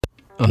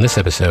On this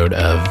episode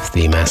of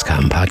the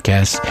MassCom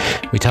podcast,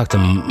 we talked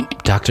to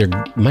Dr.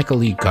 Michael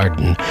Lee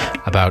Garden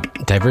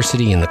about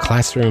diversity in the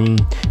classroom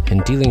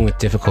and dealing with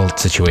difficult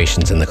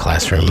situations in the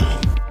classroom.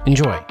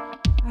 Enjoy.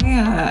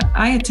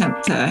 I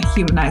attempt to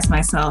humanize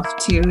myself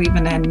too,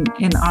 even in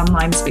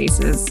online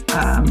spaces,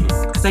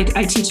 because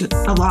I teach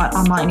a lot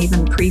online,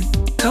 even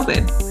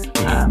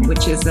pre-COVID,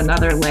 which is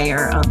another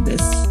layer of this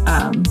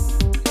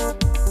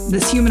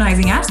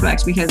humanizing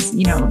aspect, because,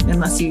 you know,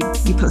 unless you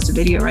post a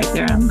video right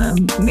there on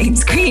the main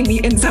screen,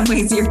 in some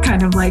ways you're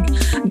kind of like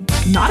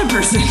not a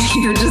person.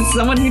 You're just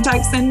someone who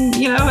types in,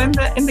 you know, in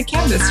the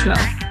Canvas shell.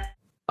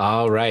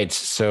 All right.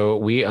 So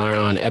we are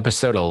on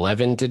episode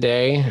 11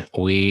 today.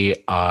 We're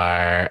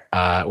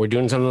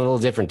doing something a little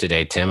different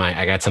today, Tim.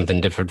 I got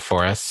something different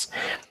for us.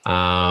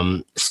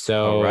 All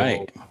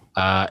right.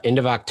 End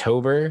of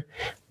October,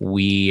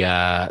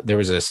 there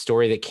was a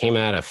story that came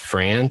out of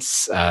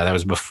France. That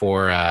was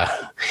before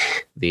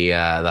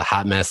the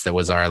hot mess that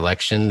was our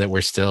election that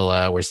we're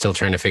still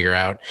trying to figure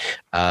out.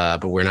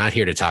 But we're not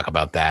here to talk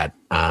about that.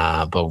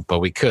 But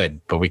we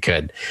could.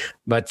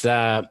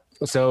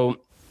 So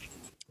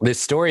this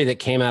story that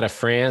came out of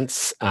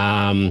France,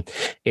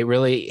 it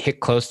really hit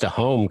close to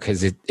home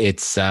because it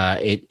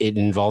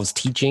involves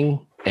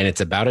teaching. And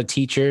it's about a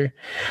teacher.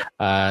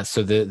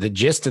 So the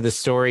gist of the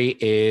story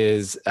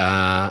is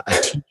a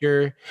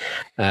teacher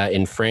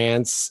in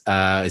France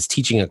is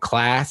teaching a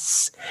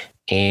class,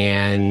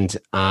 and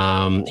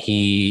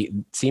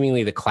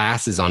the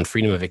class is on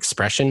freedom of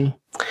expression,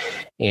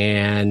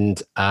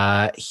 and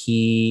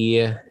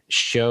he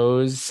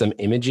shows some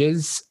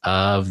images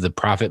of the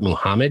Prophet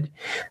Muhammad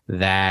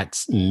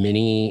that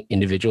many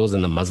individuals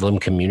in the Muslim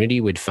community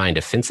would find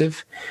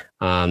offensive,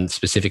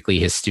 specifically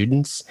his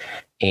students.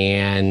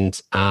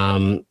 And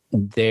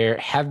there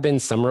have been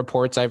some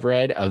reports I've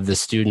read of the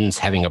students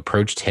having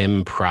approached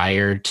him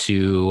prior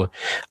to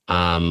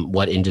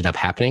what ended up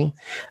happening,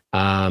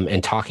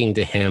 and talking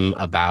to him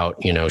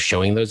about, you know,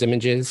 showing those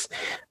images.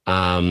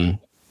 And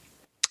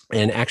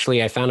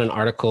actually, I found an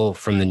article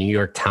from the New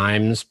York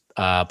Times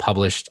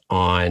published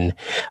on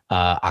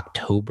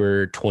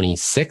October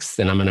 26th,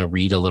 and I'm going to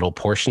read a little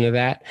portion of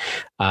that.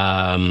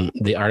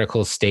 The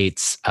article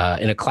states,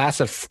 in a class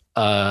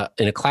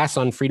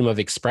on freedom of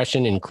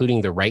expression,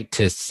 including the right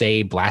to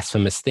say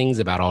blasphemous things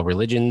about all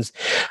religions,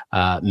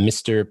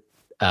 Mr.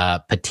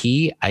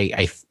 Paty,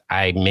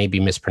 I may be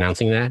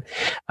mispronouncing that,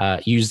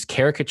 used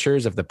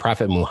caricatures of the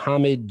Prophet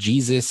Muhammad,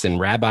 Jesus, and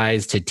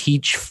rabbis to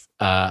teach.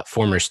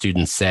 Former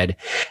students said,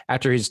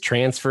 after his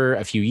transfer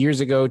a few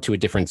years ago to a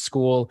different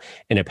school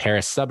in a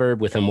Paris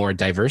suburb with a more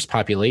diverse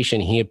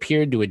population, he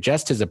appeared to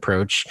adjust his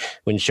approach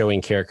when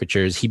showing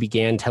caricatures. He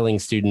began telling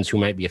students who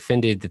might be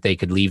offended that they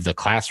could leave the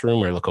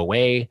classroom or look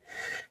away.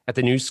 At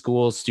the new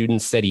school,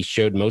 students said he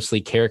showed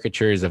mostly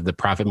caricatures of the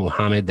Prophet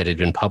Muhammad that had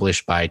been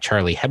published by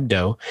Charlie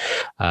Hebdo,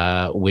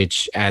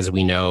 which, as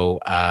we know,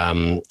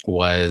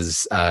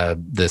 was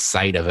the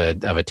site of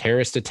a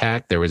terrorist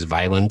attack. There was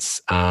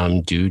violence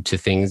due to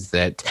things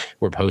that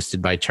were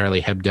posted by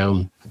Charlie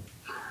Hebdo.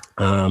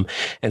 And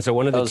so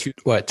one of the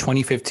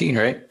 2015,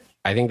 right?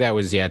 I think that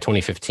was,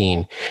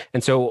 2015.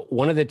 And so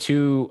one of the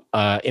two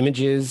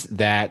images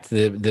that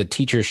the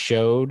teacher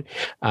showed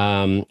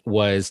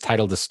was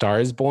titled "A Star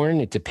is Born."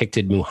 It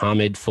depicted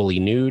Muhammad fully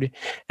nude,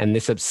 and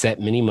this upset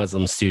many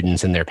Muslim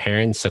students and their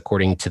parents,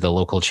 according to the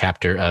local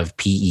chapter of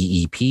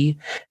PEEP,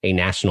 a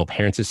National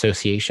Parents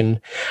Association.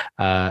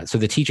 So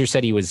the teacher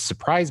said he was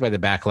surprised by the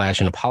backlash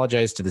and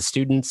apologized to the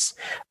students,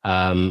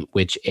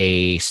 which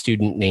a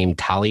student named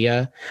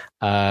Talia,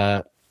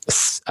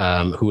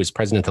 who was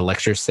president of the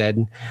lecture,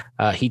 said.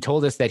 He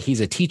told us that he's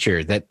a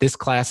teacher, that this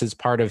class is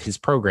part of his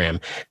program,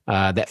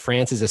 that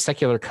France is a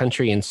secular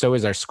country and so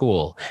is our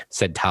school,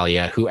 said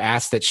Talia, who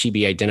asked that she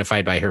be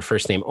identified by her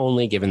first name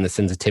only, given the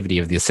sensitivity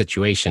of the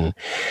situation.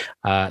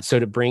 So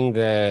to bring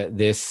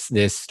this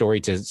story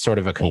to sort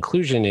of a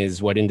conclusion,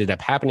 is what ended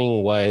up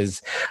happening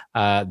was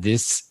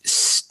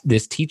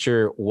this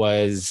teacher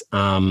was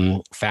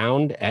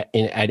found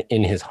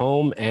in his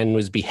home and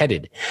was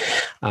beheaded.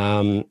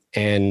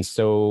 And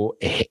so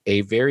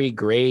a very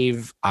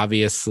grave,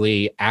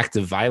 obviously, act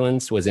of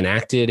violence was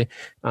enacted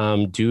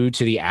due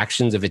to the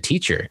actions of a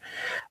teacher.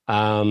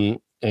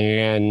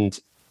 And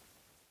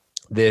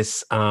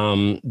this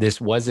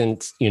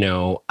wasn't,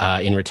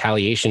 in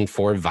retaliation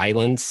for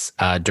violence,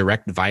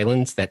 direct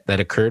violence that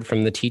occurred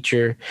from the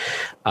teacher.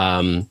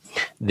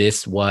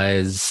 This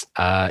was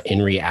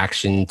in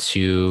reaction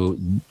to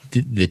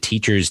the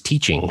teacher's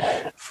teaching,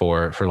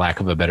 for lack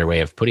of a better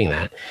way of putting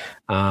that.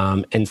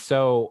 And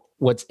so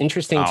what's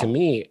interesting to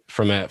me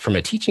from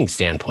a teaching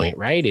standpoint,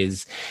 right,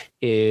 is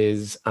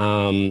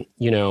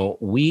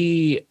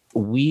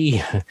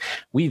we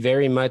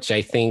very much,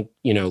 I think,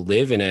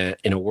 live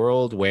in a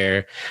world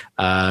where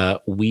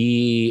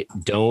we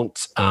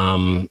don't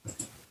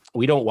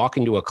walk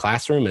into a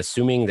classroom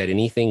assuming that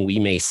anything we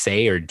may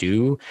say or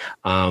do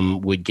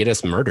would get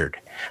us murdered,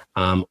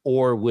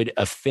 or would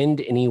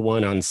offend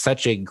anyone on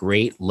such a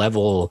great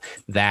level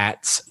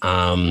that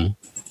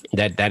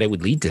it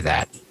would lead to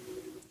that.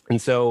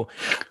 And so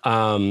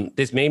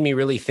this made me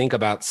really think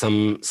about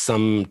some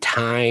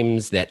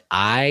times that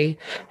I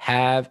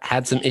have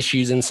had some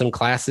issues in some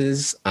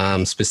classes.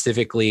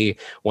 Specifically,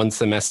 one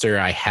semester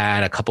I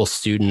had a couple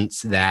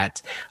students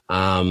that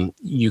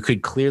you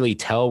could clearly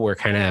tell were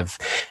kind of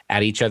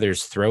at each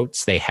other's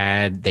throats. They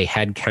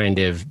had kind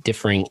of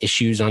differing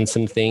issues on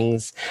some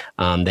things.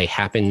 They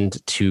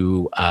happened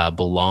to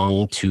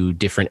belong to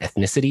different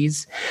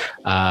ethnicities,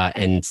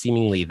 and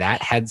seemingly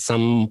that had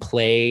some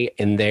play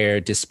in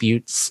their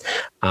disputes.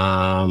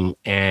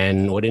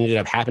 And what ended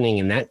up happening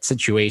in that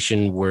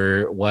situation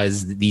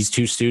was these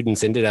two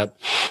students ended up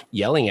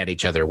yelling at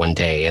each other one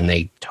day, and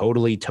they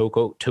totally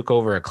took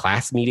over a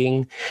class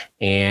meeting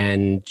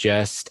and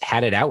just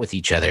had it out with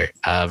each other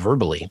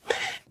verbally,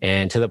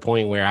 and to the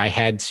point where I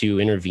had to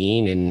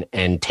intervene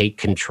and take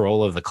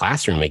control of the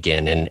classroom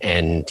again,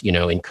 and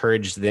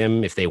encourage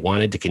them, if they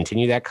wanted to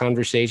continue that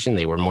conversation,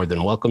 they were more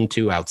than welcome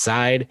to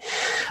outside.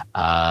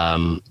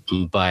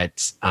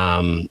 But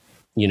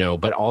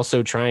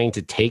also trying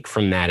to take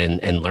from that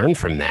and learn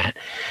from that.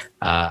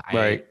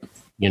 Right.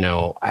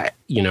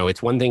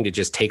 It's one thing to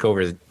just take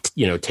over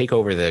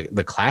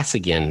the class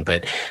again,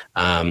 but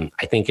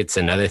I think it's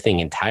another thing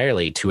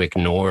entirely to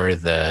ignore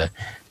the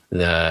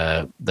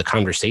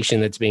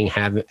conversation that's being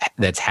had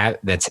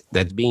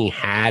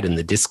in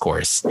the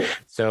discourse.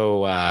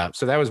 So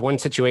that was one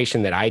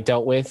situation that I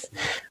dealt with.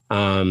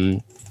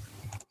 What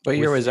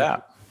year was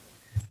that?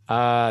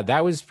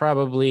 That was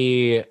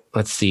probably,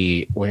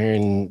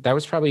 that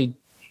was probably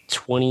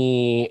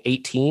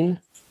 2018.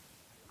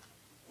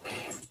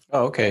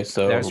 Oh, okay.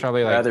 So that was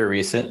probably rather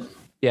recent.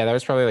 Yeah, that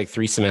was probably like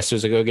 3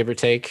 semesters ago, give or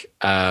take.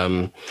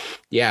 Pretty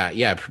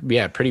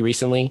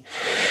recently.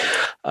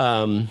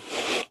 So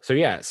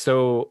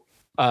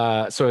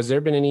has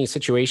there been any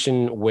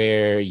situation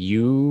where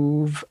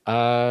you've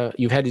had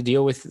to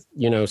deal with,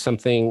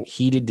 something,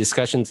 heated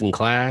discussions in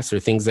class or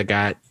things that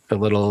got a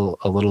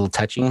little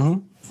touchy? Mm-hmm.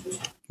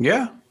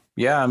 Yeah.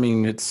 I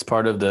mean, it's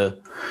part of the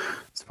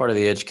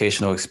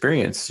educational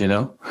experience,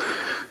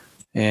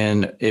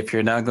 and if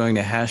you're not going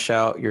to hash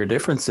out your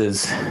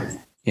differences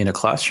in a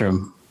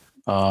classroom,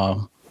 you're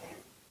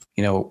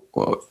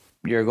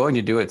going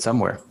to do it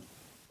somewhere,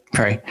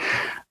 right?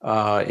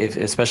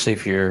 Especially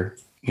if you're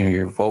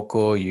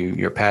vocal,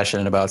 you're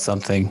passionate about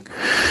something,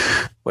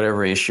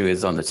 whatever issue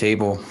is on the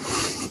table.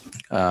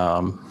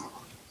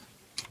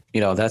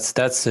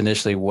 That's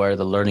initially where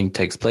the learning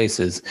takes place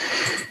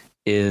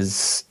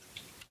is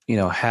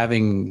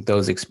having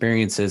those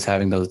experiences,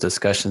 having those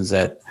discussions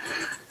that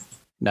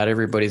not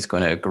everybody's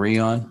going to agree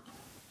on,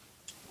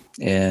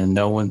 and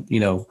no one,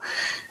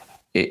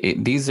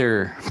 these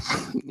are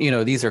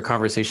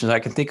conversations. I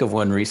can think of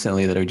one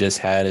recently that I just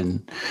had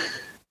in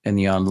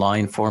the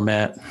online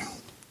format.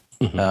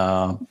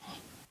 Mm-hmm.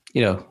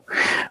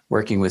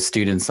 Working with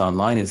students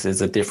online is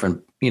a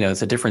different,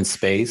 it's a different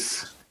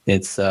space.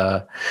 It's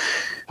I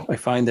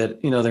find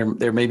that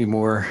they're maybe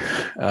more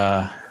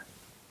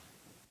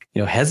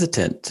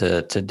hesitant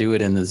to do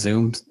it in the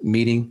Zoom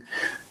meeting,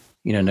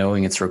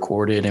 knowing it's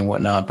recorded and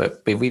whatnot.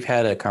 But we've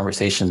had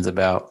conversations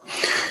about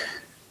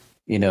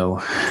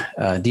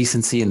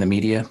decency in the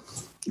media,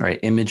 right?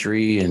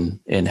 Imagery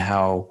and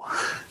how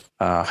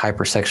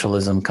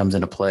hypersexualism comes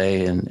into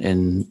play,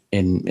 and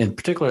in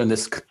particular in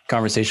this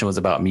conversation was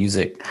about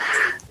music,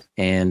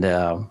 and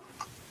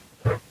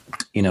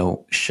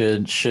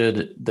should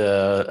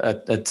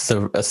it's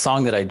a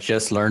song that I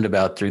just learned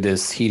about through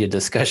this heated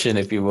discussion,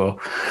 if you will,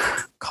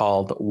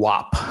 called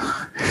WAP.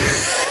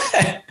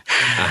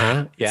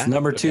 Yeah, it's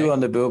number 2 on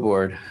the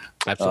Billboard.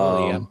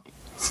 Absolutely.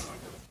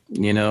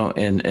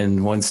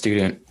 And one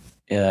student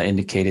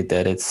indicated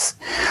that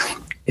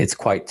it's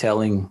quite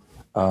telling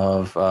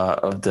of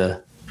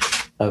the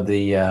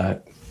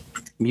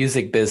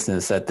music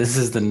business that this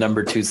is the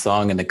number 2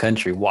 song in the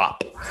country,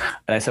 WAP.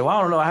 And I said, well,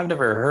 I don't know, I've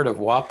never heard of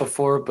WAP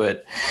before,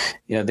 but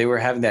they were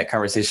having that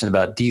conversation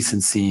about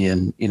decency,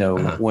 and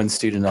one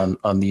student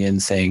on the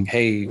end saying,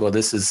 hey, well,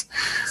 this is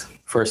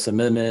First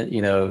Amendment,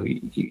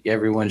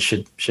 everyone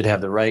should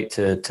have the right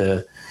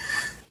to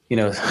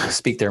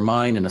speak their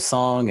mind in a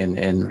song,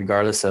 and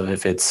regardless of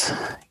if it's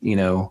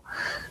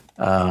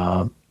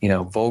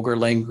vulgar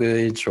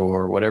language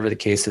or whatever the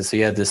case is. So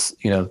you had this,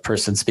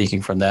 person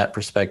speaking from that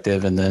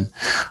perspective, and then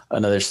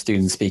another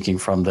student speaking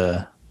from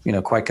the,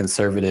 quite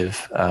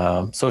conservative,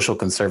 social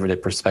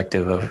conservative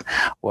perspective of,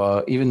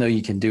 well, even though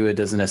you can do it,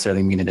 doesn't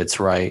necessarily mean that it's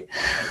right.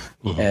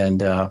 Mm-hmm.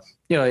 And,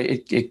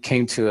 it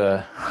came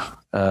to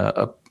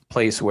a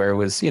place where it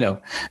was,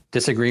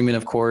 disagreement,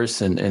 of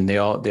course, and they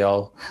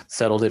all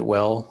settled it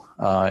well.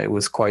 It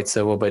was quite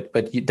civil, but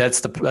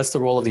that's the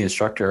role of the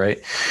instructor, right?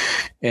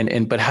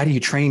 But how do you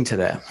train to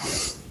that,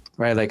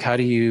 right? Like how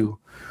do you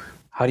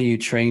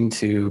train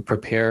to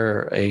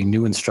prepare a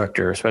new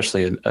instructor,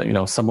 especially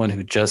someone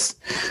who just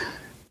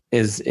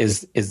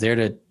is there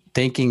to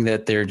thinking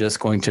that they're just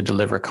going to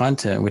deliver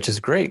content, which is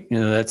great.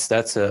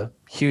 That's a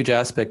huge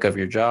aspect of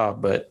your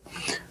job, but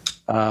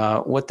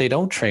what they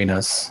don't train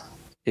us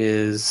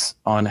is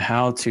on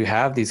how to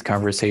have these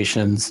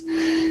conversations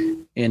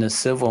in a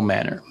civil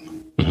manner.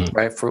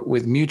 right?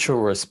 With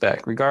mutual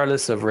respect,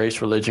 regardless of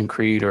race, religion,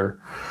 creed, or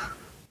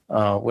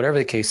whatever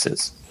the case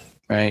is,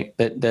 right?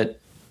 That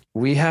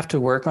we have to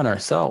work on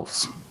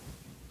ourselves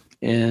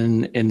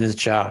in this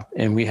job,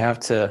 and we have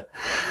to,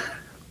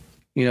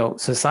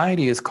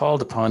 society has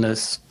called upon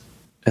us,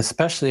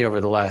 especially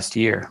over the last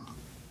year,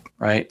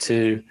 right,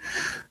 to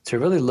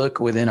really look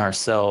within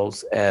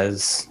ourselves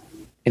as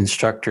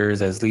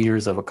instructors, as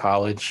leaders of a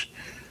college,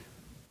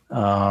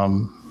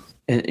 and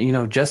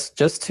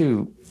just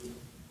to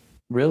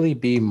really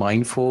be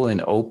mindful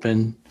and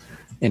open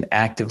and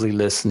actively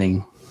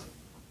listening,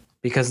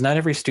 because not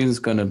every student's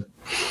going to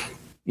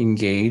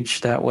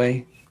engage that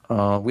way.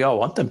 We all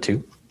want them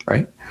to,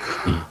 right?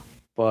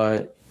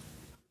 But,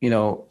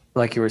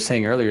 like you were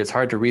saying earlier, it's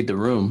hard to read the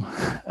room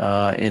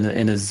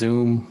in a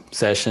Zoom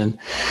session,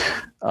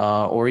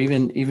 or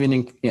even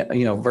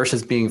in,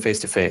 versus being face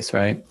to face,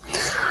 right?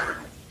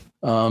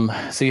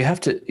 So you have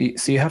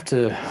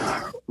to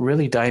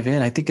really dive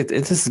in. I think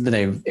this has been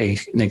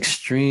an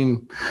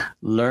extreme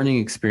learning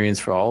experience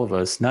for all of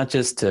us, not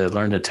just to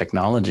learn the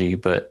technology,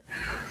 but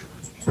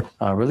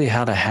really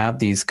how to have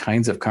these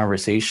kinds of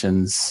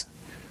conversations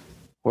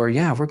where,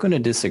 we're going to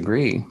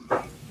disagree.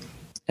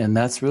 And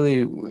that's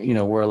really,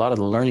 where a lot of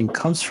the learning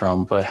comes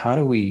from. But how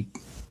do we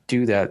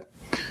do that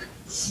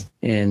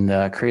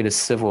and create a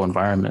civil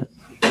environment?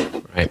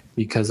 Right.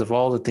 Because of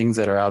all the things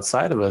that are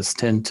outside of us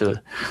tend to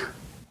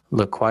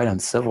look quite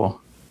uncivil.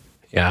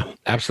 Yeah,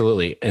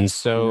 absolutely. And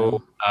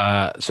so,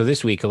 so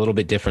this week a little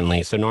bit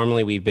differently. So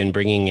normally we've been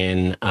bringing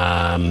in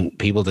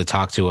people to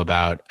talk to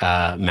about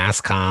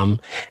mass comm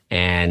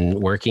and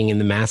working in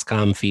the mass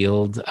comm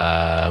field,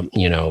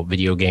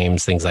 video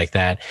games, things like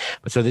that.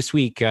 But so this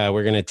week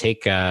we're going to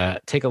take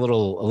a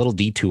little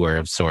detour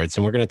of sorts,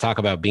 and we're going to talk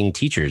about being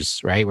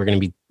teachers, right? We're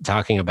going to be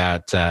talking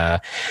about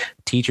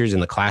teachers in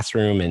the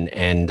classroom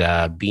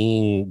and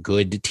being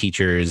good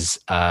teachers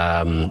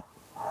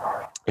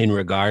in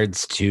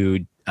regards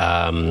to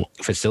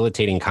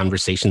facilitating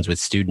conversations with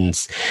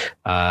students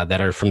that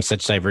are from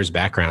such diverse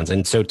backgrounds.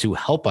 And so to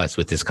help us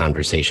with this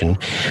conversation,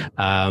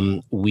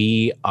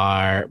 we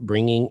are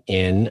bringing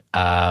in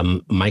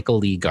Michael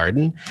Lee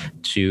Garden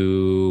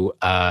to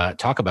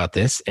talk about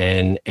this.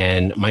 And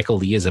Michael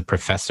Lee is a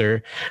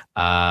professor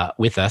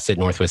with us at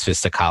Northwest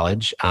Vista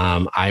College.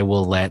 I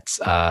will let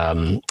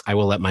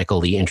Michael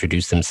Lee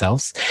introduce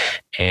themselves,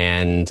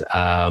 and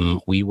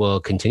we will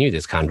continue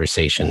this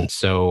conversation.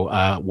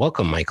 So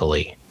welcome, Michael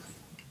Lee.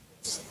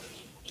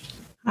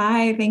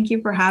 Hi, thank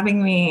you for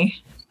having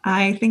me.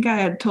 I think I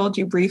had told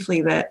you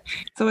briefly that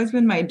it's always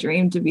been my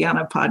dream to be on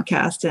a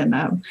podcast. And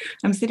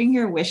I'm sitting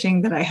here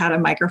wishing that I had a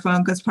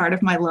microphone, because part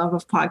of my love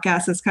of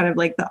podcasts is kind of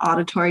like the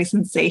auditory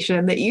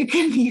sensation that you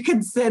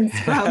can sense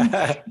from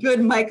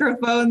good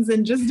microphones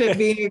and just it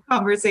being a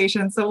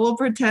conversation. So we'll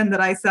pretend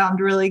that I sound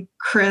really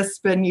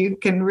crisp and you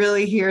can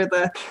really hear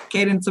the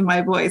cadence of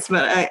my voice.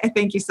 But I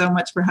thank you so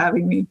much for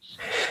having me.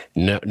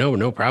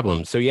 No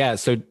problem. So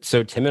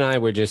so Tim and I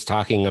were just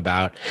talking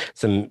about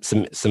some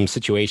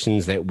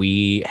situations that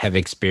we have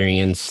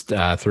experienced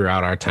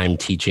throughout our time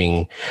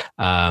teaching,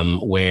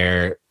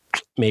 where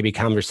maybe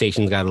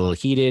conversations got a little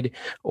heated,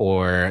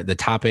 or the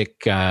topic,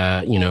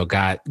 got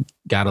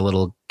a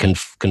little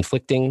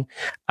conflicting.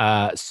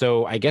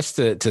 So I guess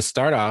to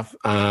start off,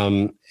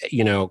 can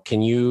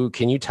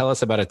you tell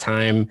us about a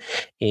time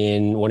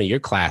in one of your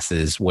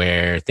classes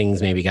where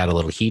things maybe got a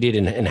little heated,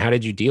 and how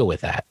did you deal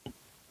with that?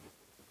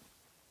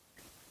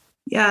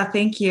 Yeah,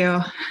 thank you.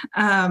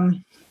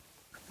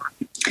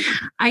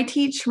 I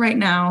teach right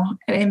now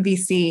at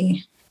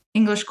MVC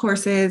English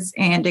courses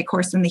and a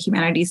course in the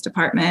humanities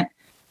department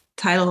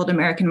titled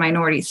American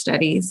Minority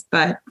Studies.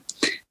 But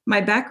my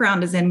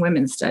background is in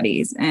women's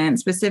studies, and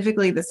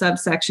specifically the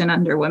subsection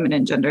under women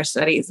and gender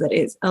studies that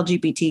is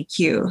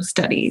LGBTQ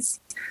studies.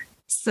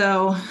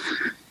 So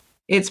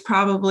it's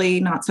probably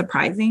not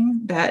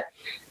surprising that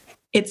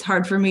it's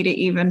hard for me to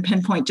even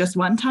pinpoint just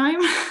one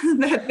time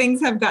that things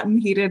have gotten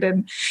heated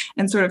and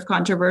sort of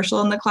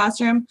controversial in the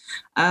classroom.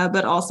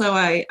 But also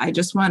I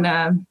just want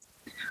to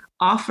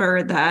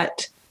offer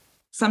that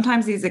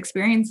sometimes these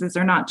experiences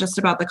are not just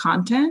about the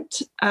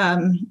content,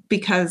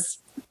 because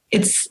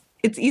it's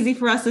easy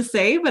for us to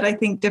say, but I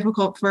think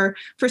difficult for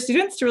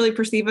students to really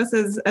perceive us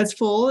as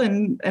full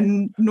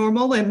and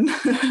normal and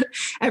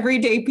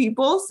everyday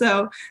people.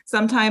 So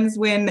sometimes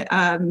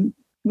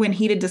when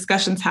heated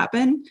discussions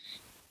happen,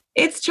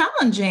 it's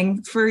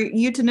challenging for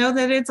you to know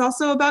that it's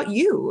also about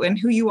you and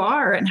who you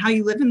are and how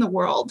you live in the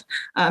world.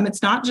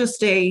 It's not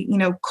just a,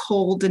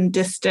 cold and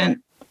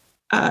distant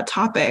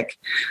topic.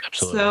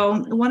 Absolutely.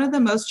 So one of the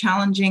most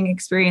challenging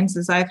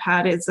experiences I've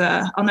had is,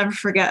 I'll never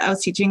forget, I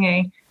was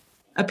teaching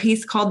a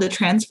piece called the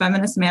Trans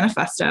Feminist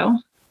Manifesto.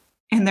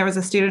 And there was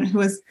a student who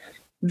was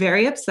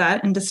very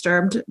upset and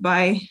disturbed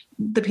by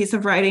the piece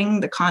of writing,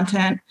 the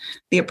content,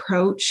 the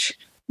approach,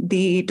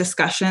 the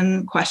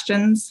discussion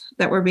questions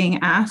that were being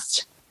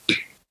asked.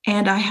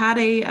 And I had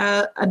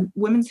a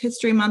Women's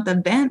History Month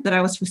event that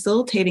I was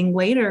facilitating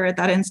later at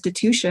that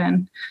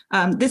institution.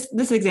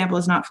 This example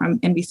is not from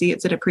NBC.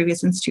 It's at a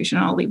previous institution.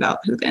 I'll leave out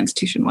who the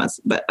institution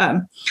was. But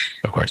of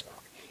course.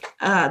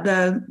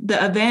 The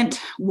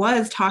event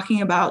was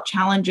talking about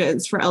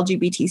challenges for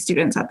LGBT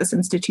students at this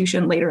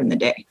institution later in the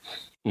day.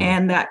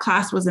 And that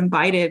class was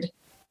invited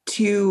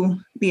to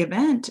the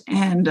event.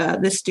 And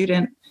this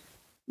student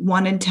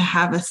wanted to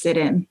have a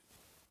sit-in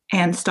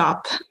and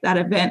stop that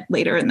event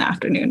later in the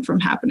afternoon from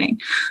happening.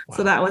 Wow.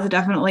 So that was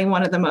definitely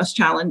one of the most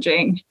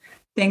challenging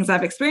things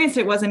I've experienced.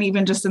 It wasn't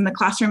even just in the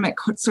classroom. It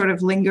sort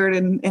of lingered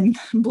and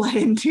bled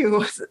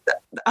into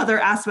other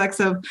aspects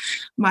of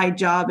my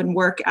job and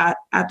work at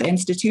the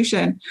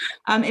institution.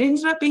 It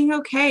ended up being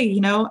okay.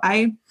 You know,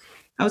 I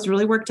was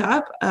really worked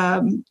up.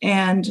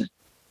 And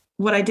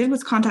what I did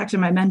was contacted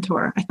my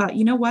mentor. I thought,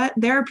 you know what?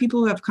 There are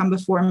people who have come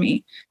before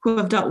me who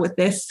have dealt with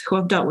this, who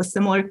have dealt with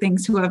similar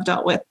things, who have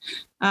dealt with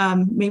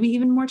maybe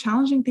even more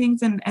challenging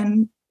things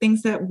and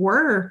things that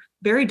were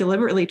very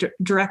deliberately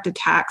direct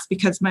attacks,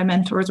 because my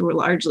mentors were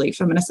largely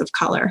feminists of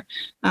color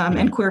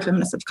and queer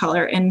feminists of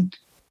color, and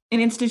in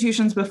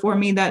institutions before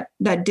me that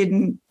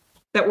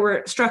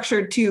were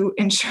structured to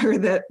ensure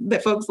that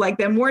folks like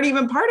them weren't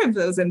even part of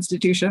those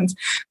institutions.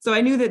 So I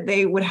knew that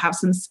they would have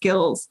some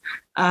skills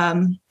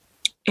and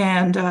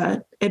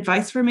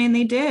advice for me, and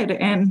they did.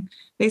 And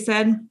they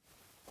said,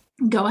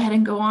 go ahead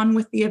and go on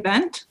with the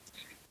event.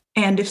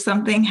 And if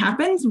something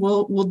happens,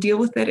 we'll deal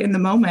with it in the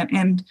moment.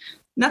 And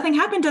nothing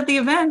happened at the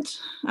event.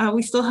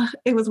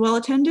 It was well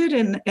attended,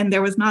 and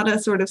there was not a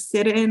sort of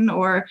sit-in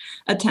or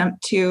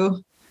attempt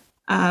to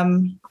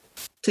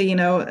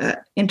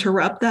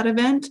interrupt that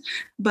event.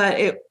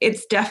 But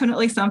it's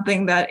definitely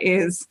something that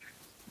is,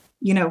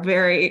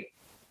 very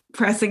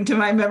pressing to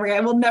my memory. I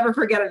will never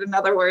forget it, in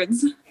other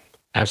words.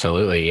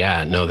 Absolutely.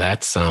 Yeah. No,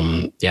 that's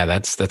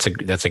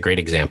a great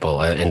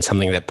example, and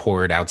something that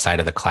poured outside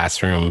of the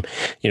classroom.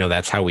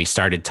 That's how we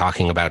started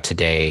talking about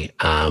today,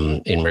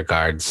 in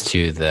regards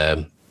to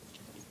the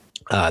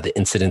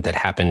incident that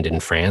happened in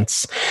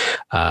France,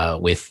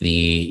 with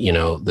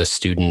the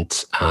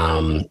student,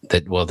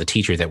 the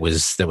teacher that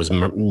was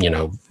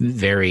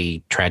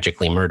very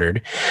tragically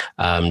murdered,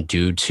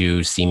 due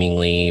to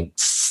seemingly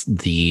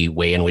the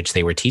way in which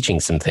they were teaching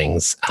some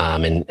things,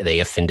 and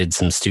they offended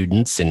some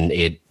students, and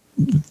it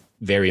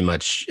very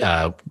much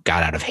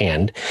got out of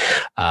hand.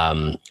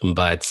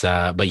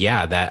 But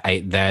yeah,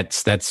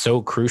 that's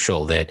so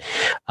crucial that,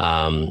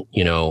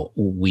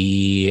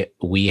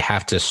 we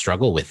have to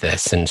struggle with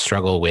this and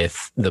struggle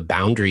with the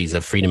boundaries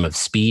of freedom of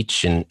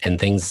speech and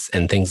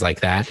things like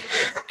that.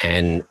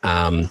 And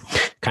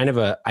kind of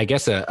a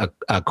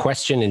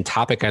question and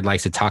topic I'd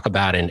like to talk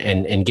about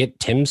and get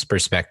Tim's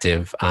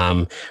perspective.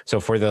 So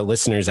for the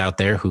listeners out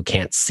there who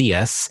can't see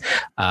us,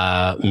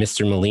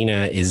 Mr.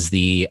 Molina is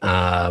the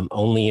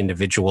only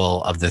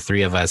individual of the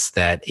three of us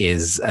that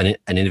is an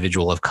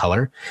individual of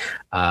color.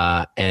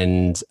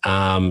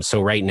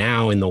 So right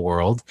now in the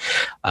world,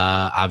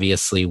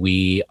 obviously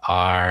we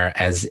are,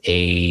 as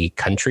a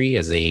country,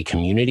 as a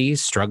community,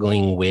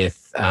 struggling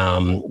with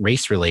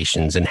race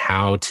relations and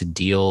how to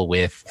deal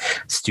with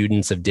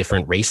students of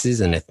different races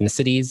and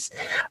ethnicities.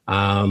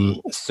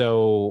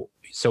 So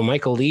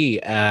Michael Lee,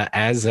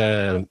 as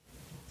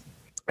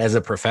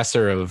a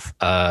professor of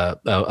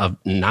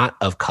not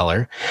of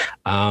color,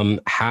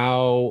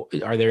 how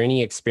are there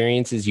any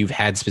experiences you've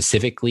had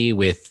specifically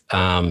with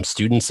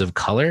students of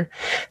color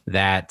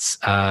that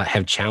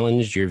have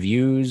challenged your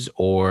views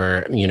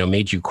or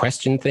made you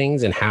question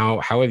things, and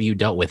how have you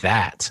dealt with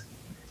that?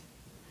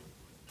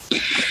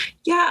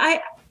 Yeah,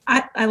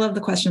 I love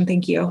the question.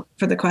 Thank you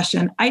for the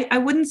question. I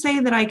wouldn't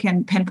say that I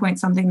can pinpoint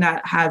something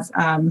that has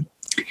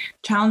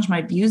challenged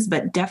my views,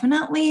 but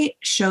definitely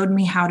showed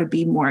me how to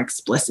be more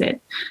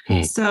explicit.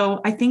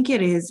 So I think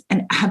it is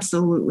an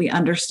absolutely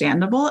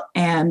understandable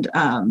and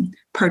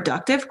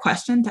productive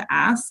question to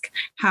ask.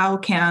 How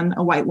can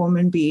a white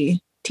woman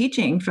be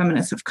teaching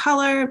feminists of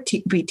color,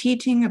 be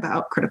teaching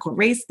about critical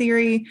race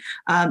theory?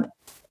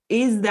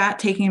 Is that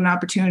taking an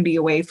opportunity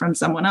away from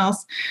someone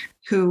else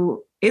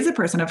who is a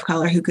person of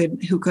color who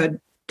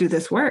could do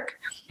this work?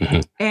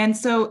 Mm-hmm. And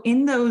so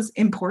in those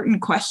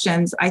important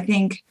questions, I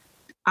think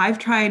I've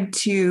tried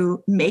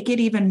to make it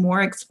even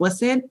more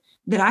explicit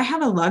that I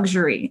have a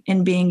luxury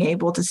in being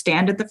able to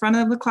stand at the front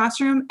of the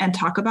classroom and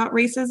talk about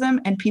racism,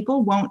 and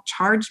people won't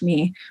charge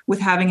me with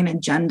having an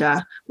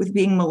agenda, with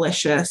being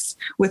malicious,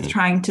 with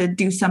trying to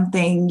do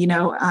something,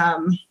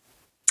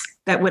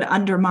 that would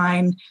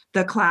undermine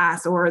the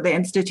class or the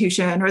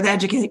institution or the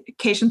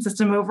education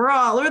system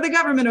overall or the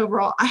government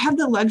overall. I have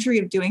the luxury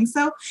of doing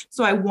so.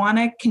 So I want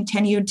to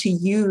continue to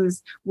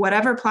use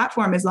whatever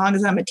platform, as long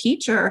as I'm a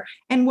teacher,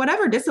 and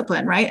whatever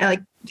discipline, right?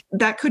 Like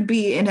that could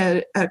be in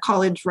a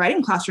college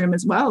writing classroom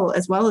as well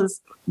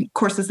as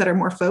courses that are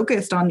more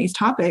focused on these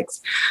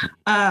topics.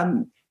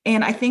 And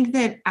I think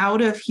that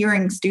out of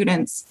hearing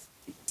students,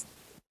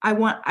 I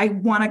want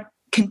to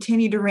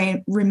continue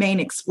to remain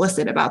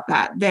explicit about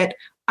that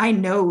I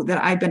know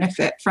that I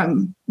benefit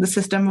from the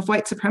system of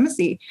white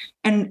supremacy.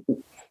 And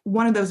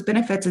one of those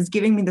benefits is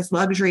giving me this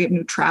luxury of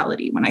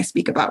neutrality when I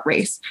speak about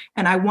race.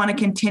 And I want to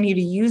continue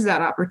to use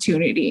that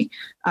opportunity.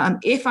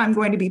 If I'm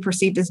going to be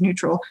perceived as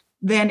neutral,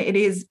 then it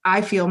is,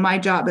 I feel, my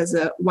job as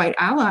a white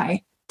ally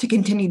to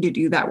continue to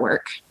do that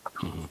work.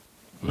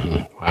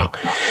 Wow.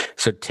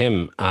 So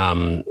Tim,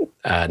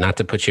 not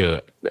to put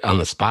you on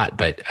the spot,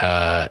 but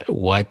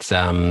what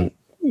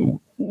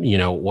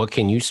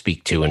can you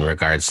speak to in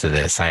regards to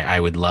this? I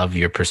would love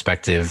your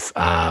perspective,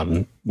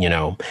 both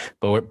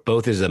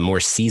as a more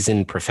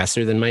seasoned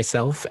professor than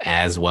myself,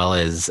 as well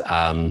as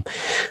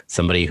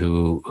somebody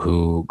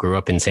who grew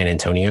up in San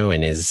Antonio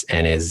and is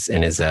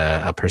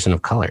a person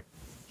of color.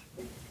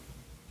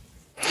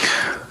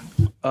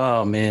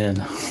 Oh,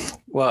 man.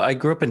 Well, I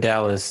grew up in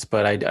Dallas,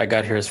 but I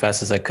got here as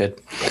fast as I could.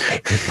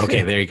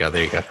 Okay, there you go.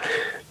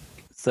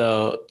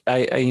 So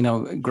I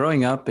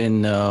growing up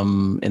in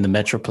the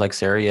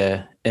Metroplex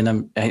area,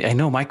 and I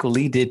know Michael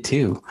Lee did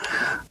too.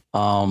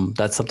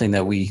 That's something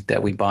that we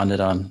bonded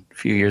on a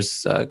few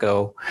years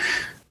ago.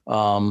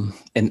 And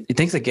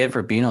thanks again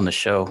for being on the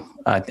show.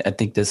 I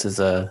think this is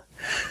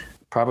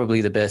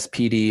probably the best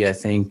PD. I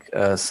think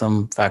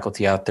some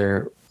faculty out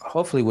there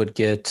hopefully would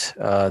get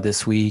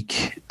this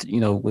week,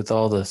 with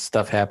all the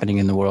stuff happening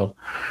in the world.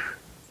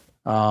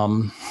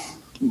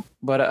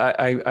 But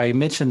I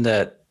mentioned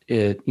that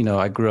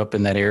I grew up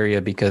in that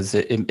area because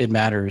it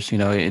matters.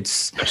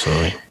 It's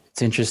absolutely,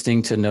 it's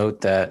interesting to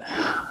note that,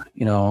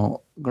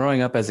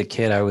 growing up as a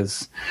kid, I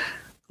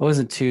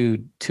wasn't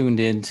too tuned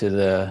into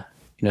the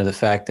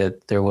fact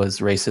that there was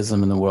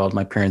racism in the world.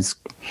 My parents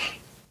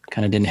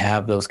kind of didn't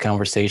have those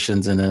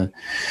conversations in a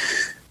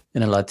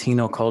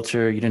Latino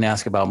culture. You didn't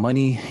ask about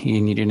money.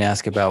 You didn't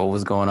ask about what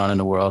was going on in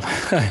the world.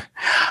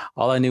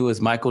 All I knew was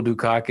Michael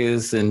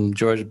Dukakis and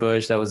George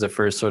Bush. That was the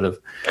first sort of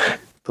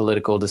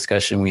political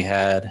discussion we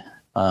had.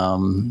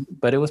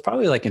 But it was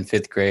probably like in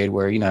fifth grade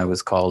where, I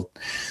was called,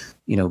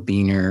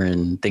 beaner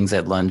and things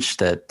at lunch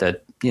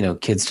that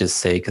kids just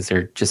say because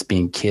they're just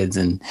being kids.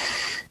 And,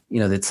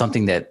 that's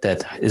something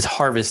that is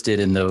harvested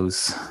in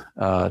those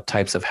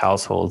types of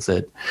households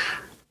that,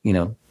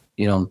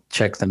 you don't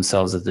check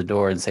themselves at the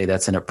door and say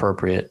that's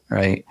inappropriate,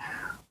 right?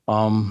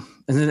 And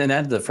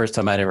that's the first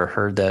time I'd ever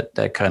heard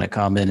that kind of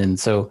comment. And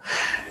so,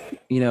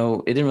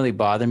 it didn't really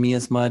bother me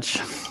as much.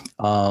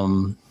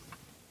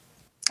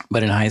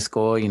 But in high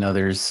school,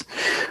 there's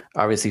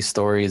obviously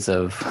stories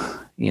of,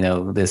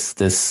 this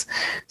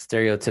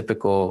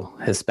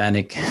stereotypical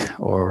Hispanic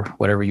or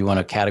whatever you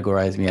want to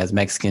categorize me as,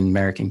 Mexican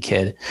American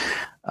kid,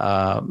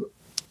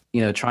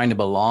 trying to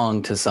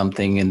belong to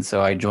something. And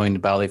so I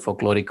joined Ballet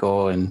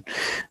Folklorico, and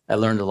I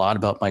learned a lot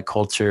about my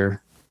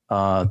culture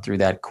through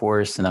that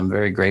course, and I'm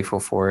very grateful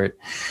for it.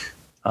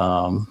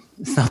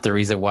 It's not the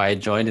reason why I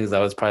joined, because I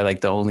was probably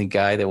like the only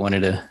guy that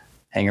wanted to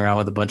hang around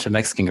with a bunch of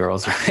Mexican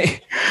girls,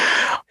 right?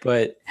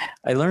 But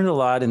I learned a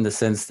lot in the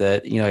sense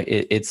that,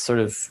 it sort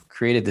of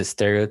created this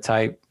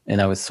stereotype,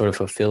 and I was sort of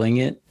fulfilling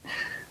it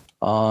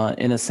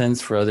in a sense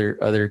for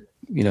other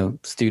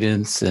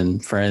students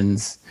and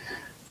friends.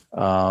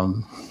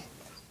 And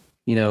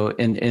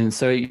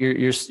so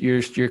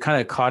you're kind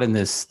of caught in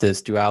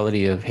this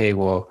duality of, hey,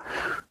 well,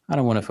 I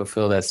don't want to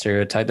fulfill that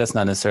stereotype. That's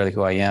not necessarily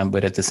who I am.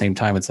 But at the same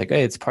time, it's like,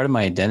 hey, it's part of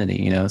my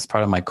identity. It's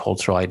part of my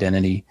cultural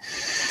identity.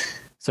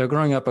 So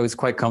growing up, I was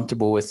quite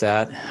comfortable with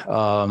that.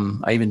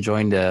 I even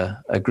joined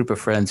a group of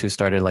friends who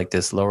started like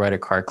this lowrider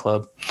car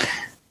club.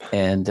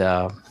 And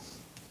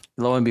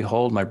lo and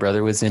behold, my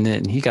brother was in it,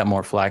 and he got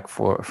more flack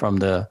from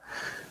the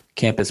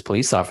campus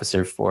police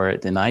officer for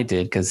it than I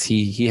did, because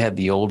he had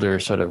the older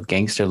sort of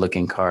gangster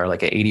looking car,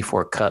 like an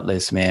 84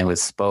 Cutlass, man, with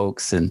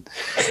spokes, and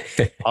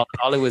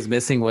all it was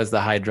missing was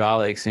the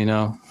hydraulics, and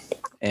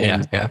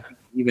yeah.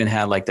 Even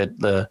had like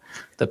the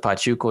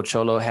Pachuco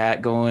Cholo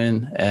hat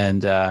going,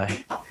 and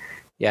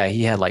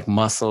he had like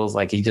muscles,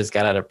 like he just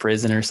got out of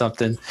prison or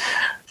something.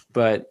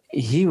 But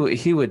he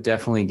would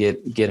definitely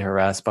get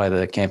harassed by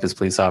the campus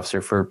police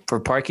officer for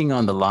parking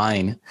on the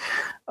line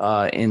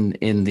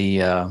in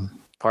the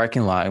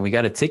parking lot, and we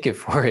got a ticket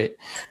for it.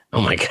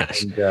 Oh my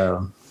gosh. And,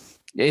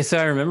 so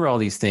I remember all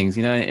these things,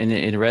 and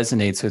it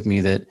resonates with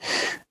me that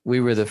we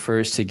were the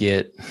first to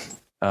get,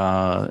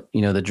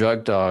 the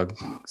drug dog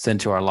sent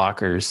to our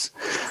lockers.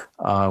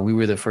 We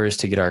were the first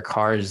to get our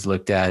cars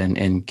looked at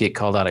and get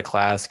called out of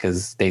class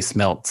because they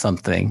smelt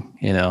something,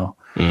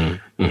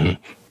 Mm-hmm.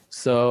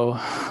 So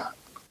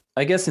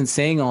I guess in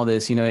saying all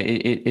this,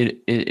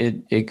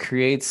 it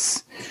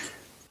creates,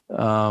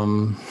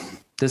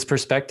 this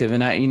perspective.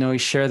 And we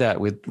share that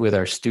with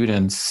our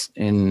students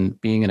in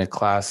being in a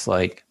class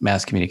like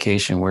mass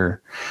communication,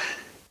 where,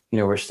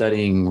 we're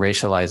studying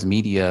racialized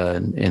media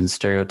and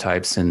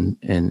stereotypes and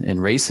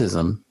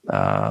racism,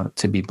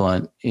 to be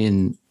blunt,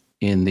 in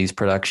these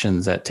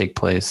productions that take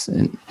place,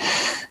 and,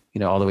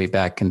 all the way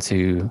back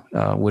into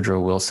Woodrow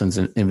Wilson's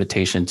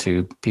invitation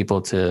to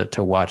people to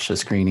watch the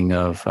screening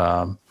of,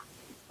 I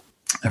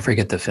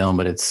forget the film,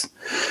 but it's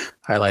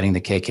highlighting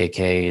the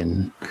KKK.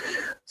 And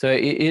so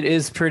it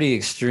is pretty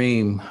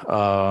extreme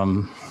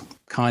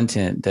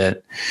content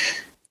that,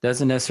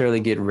 doesn't necessarily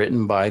get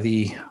written by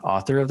the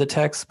author of the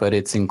text, but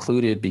it's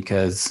included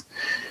because,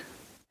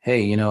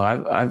 hey, you know,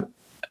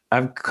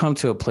 I've come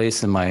to a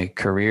place in my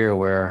career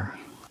where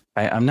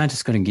I'm not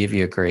just going to give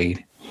you a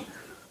grade.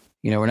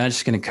 You know, we're not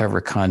just going to cover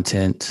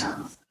content.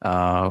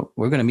 We're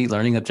going to meet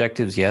learning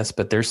objectives, yes,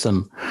 but there's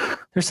some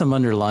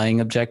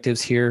underlying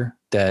objectives here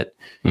that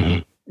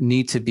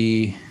need to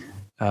be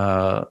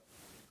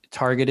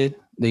targeted.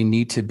 They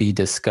need to be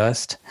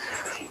discussed,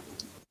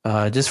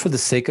 just for the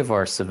sake of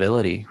our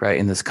civility, right,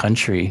 in this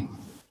country.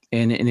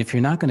 And if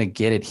you're not going to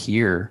get it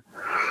here,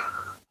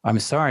 I'm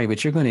sorry,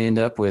 but you're going to end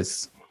up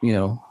with, you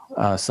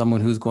know,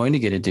 someone who's going to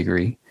get a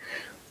degree.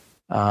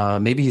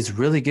 Maybe he's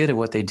really good at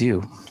what they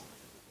do,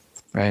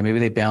 right? Maybe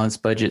they balance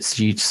budget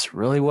sheets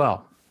really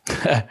well,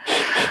 right.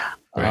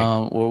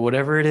 Or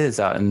whatever it is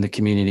out in the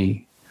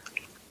community,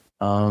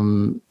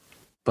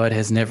 but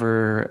has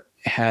never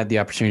had the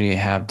opportunity to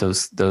have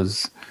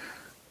those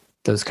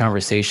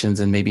conversations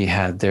and maybe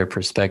had their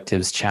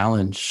perspectives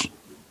challenged,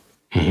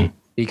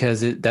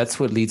 because that's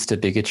what leads to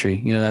bigotry.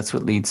 You know, that's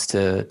what leads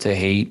to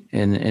hate,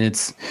 and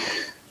it's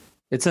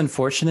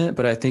unfortunate,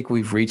 but I think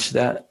we've reached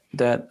that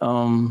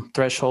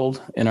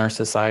threshold in our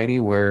society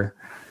where,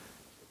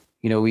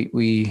 you know,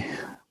 we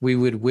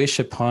would wish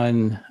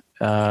upon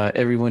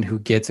everyone who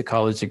gets a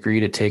college degree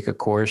to take a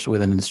course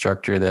with an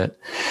instructor that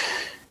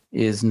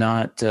is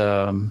not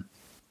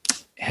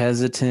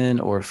hesitant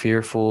or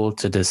fearful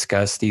to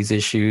discuss these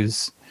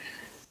issues,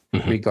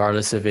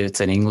 regardless if it's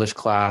an English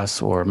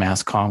class or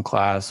mass comm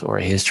class or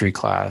a history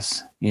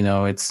class. You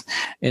know, it's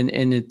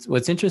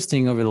what's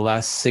interesting over the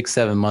last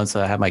 6-7 months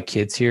that I have my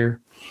kids here,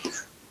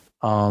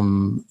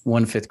 one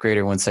 5th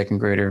grader, one 2nd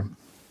grader,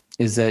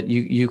 is that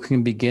you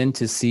can begin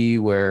to see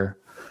where,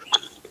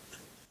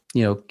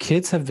 you know,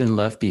 kids have been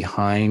left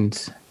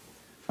behind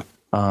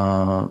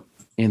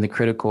in the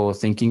critical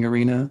thinking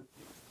arena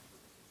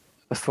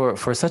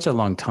for such a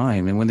long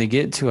time. And when they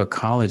get to a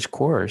college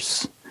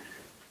course,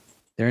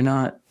 they're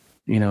not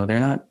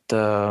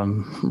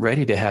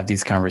ready to have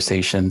these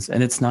conversations.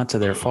 And it's not to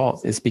their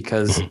fault. It's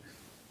because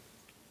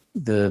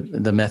the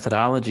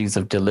methodologies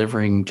of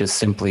delivering just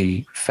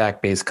simply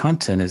fact-based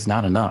content is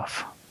not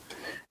enough.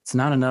 It's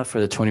not enough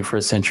for the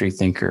 21st century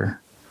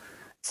thinker.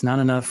 It's not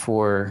enough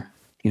for,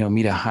 you know,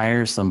 me to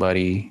hire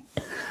somebody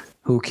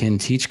who can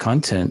teach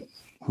content,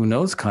 who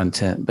knows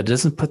content, but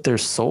doesn't put their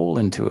soul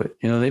into it.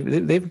 You know,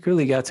 they've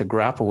really got to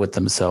grapple with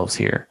themselves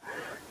here.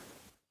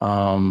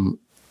 In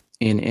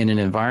an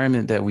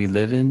environment that we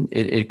live in,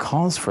 it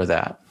calls for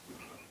that.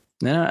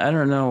 Now, I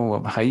don't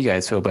know how you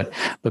guys feel, but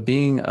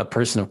being a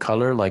person of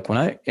color, like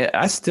when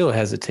I still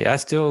hesitate, I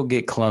still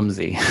get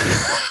clumsy.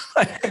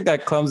 I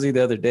got clumsy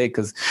the other day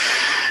because,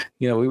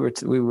 you know,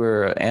 we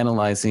were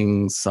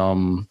analyzing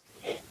some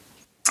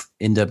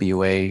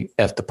NWA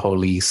F the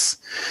Police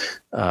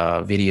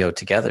video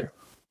together.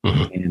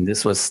 And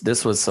this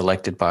was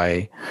selected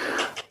by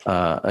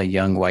a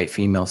young white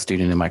female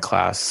student in my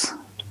class.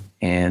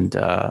 And,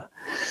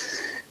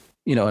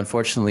 you know,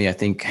 unfortunately, I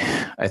think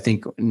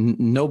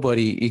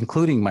nobody,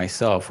 including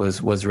myself,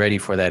 was ready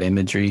for that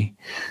imagery,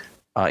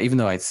 even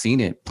though I'd seen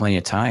it plenty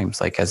of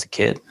times, like as a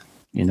kid,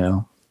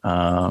 because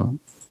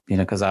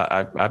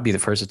I'd be the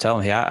first to tell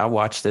them, hey, I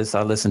watched this,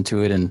 I listened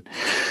to it, and,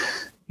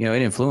 you know,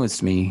 it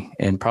influenced me,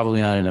 and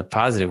probably not in a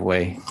positive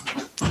way.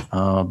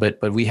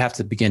 But we have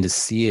to begin to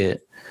see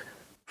it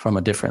from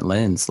a different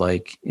lens.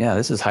 Like, yeah,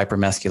 this is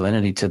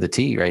hypermasculinity to the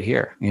T right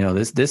here. You know,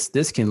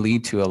 this can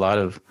lead to a lot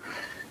of,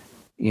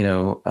 you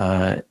know,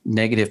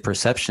 negative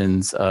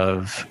perceptions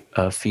of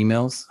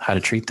females, how to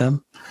treat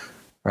them,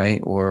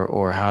 right?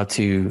 Or how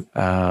to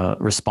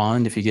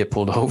respond if you get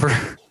pulled over,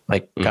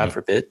 like God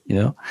forbid, you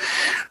know?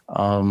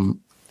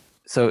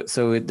 So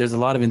there's a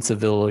lot of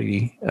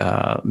incivility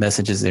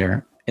messages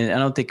there. And I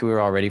don't think we were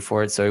all ready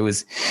for it. So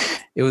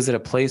it was at a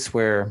place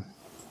where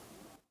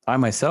I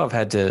myself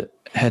had to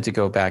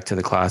go back to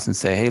the class and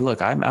say, hey,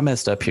 look, I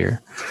messed up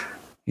here.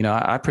 You know,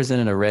 I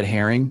presented a red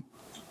herring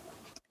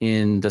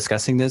in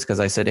discussing this because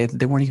I said, hey,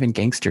 they weren't even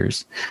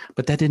gangsters,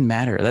 but that didn't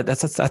matter.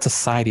 That's a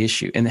side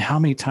issue. And how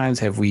many times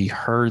have we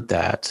heard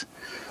that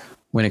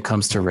when it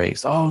comes to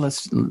race? Oh,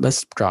 let's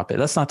drop it.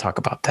 Let's not talk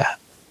about that.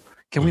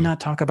 Can we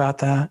not talk about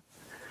that?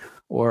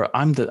 Or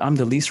I'm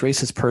the least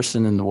racist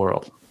person in the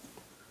world.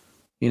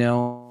 You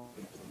know,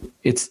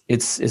 it's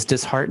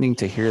disheartening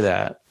to hear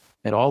that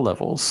at all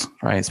levels,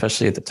 right?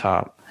 Especially at the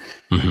top.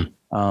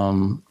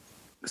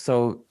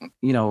 So,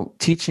 you know,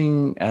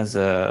 teaching as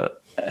a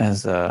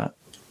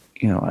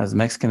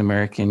Mexican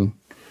American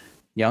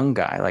young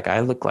guy, like I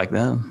look like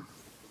them,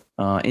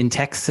 in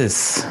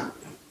Texas,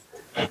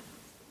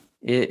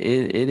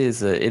 it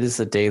is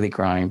a daily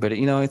grind. But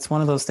you know, it's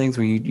one of those things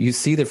where you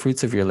see the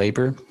fruits of your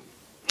labor.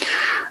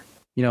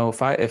 You know,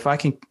 if I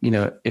can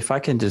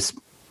just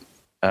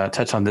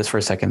touch on this for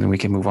a second, then we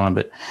can move on.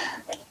 But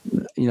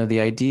you know,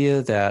 the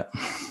idea that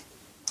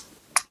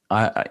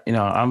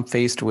I'm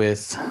faced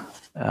with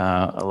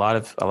a lot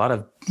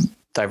of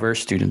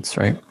diverse students,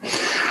 right?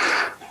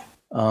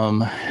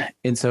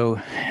 And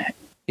so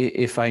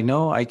if I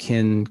know I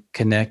can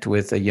connect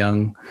with a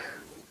young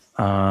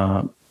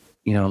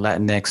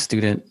Latinx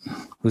student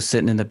who's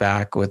sitting in the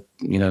back with,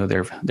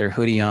 their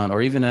hoodie on,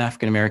 or even an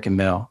African-American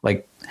male,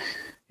 like,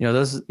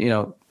 those,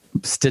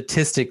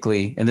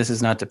 statistically, and this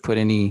is not to put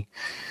any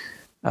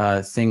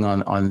thing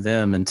on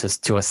them and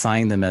to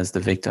assign them as the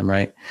victim,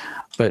 right?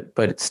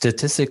 But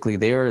statistically,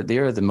 they are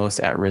the most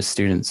at-risk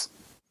students,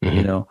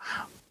 Mm-hmm.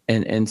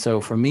 And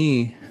so for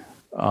me,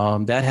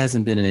 that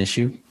hasn't been an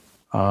issue.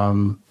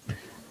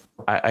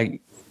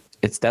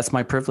 That's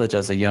my privilege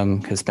as a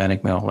young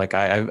Hispanic male. Like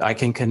I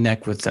can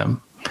connect with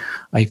them.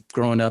 I've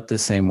grown up the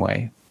same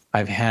way.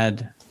 I've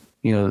had,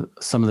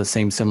 some of the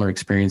similar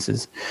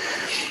experiences.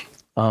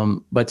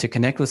 But to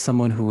connect with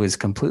someone who is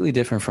completely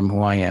different from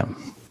who I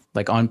am,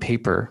 like on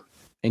paper,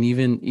 and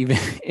even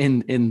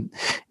in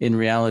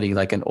reality,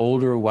 like an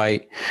older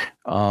white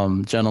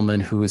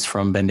gentleman who is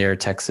from Bandera,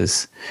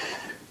 Texas,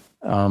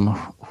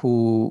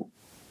 who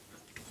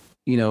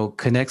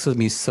connects with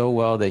me so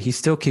well that he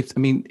still keeps. I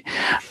mean,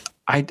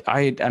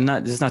 I'm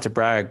not. This is not to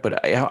brag,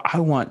 but I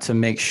want to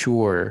make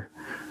sure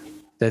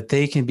that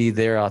they can be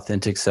their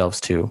authentic selves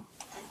too.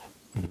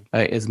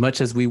 As much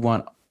as we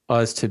want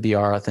us to be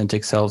our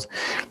authentic selves,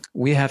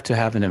 we have to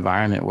have an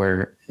environment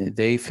where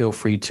they feel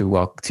free to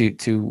walk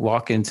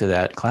into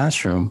that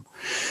classroom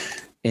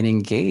and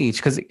engage.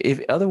 Because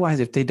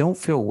if they don't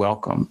feel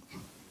welcome,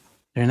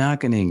 they're not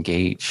going to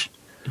engage.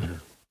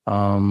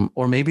 Mm-hmm.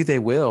 Or maybe they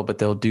will, but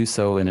they'll do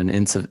so in an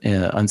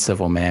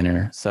uncivil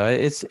manner. So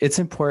it's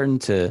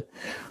important to,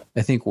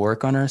 I think,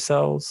 work on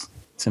ourselves.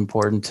 It's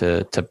important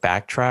to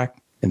backtrack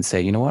and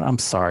say, you know what, I'm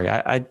sorry,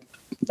 I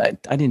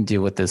didn't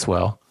deal with this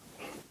well.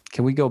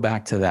 Can we go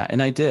back to that?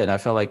 And I did. I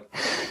felt like,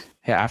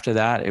 hey, after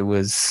that, it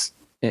was,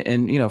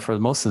 and for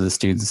most of the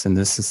students in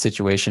this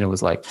situation, it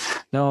was like,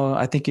 no,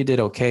 I think you did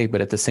okay.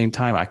 But at the same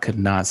time, I could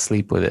not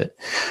sleep with it.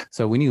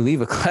 So when you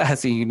leave a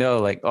class and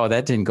like, oh,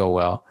 that didn't go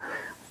well.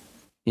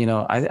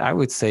 I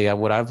would say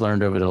what I've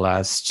learned over the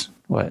last,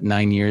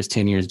 9 years,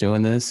 10 years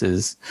doing this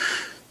is,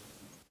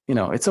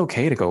 it's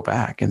okay to go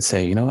back and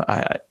say,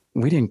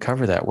 we didn't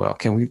cover that well.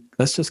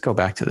 Let's just go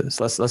back to this.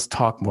 Let's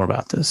talk more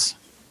about this.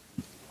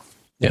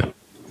 Yeah.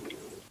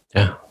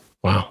 Yeah.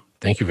 Wow.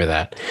 Thank you for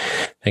that.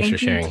 Thanks for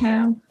sharing.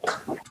 Tim.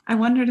 I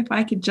wondered if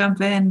I could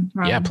jump in.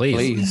 Yeah,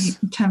 please.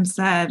 Tim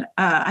said,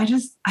 I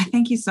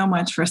thank you so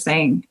much for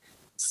saying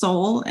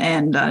soul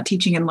and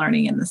teaching and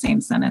learning in the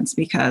same sentence,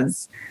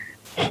 because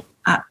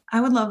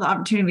I would love the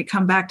opportunity to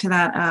come back to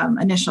that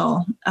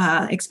initial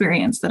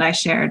experience that I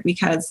shared,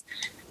 because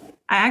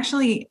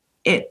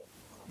it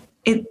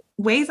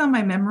weighs on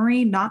my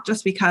memory, not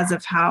just because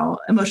of how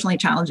emotionally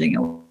challenging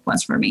it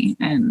was for me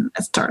and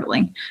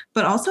startling,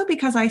 but also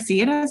because I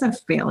see it as a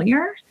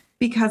failure,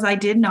 because I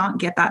did not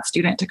get that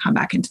student to come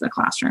back into the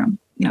classroom.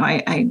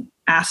 I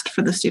asked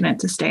for the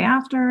student to stay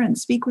after and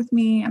speak with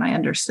me, and I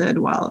understood,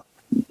 well,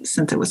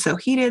 since it was so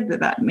heated,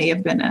 that may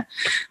have been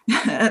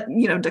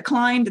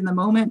declined in the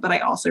moment, but I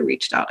also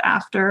reached out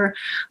after.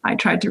 I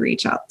tried to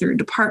reach out through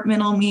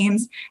departmental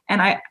means,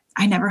 and I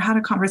never had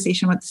a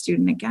conversation with the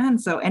student again.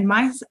 So in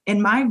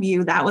my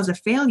view, that was a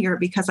failure,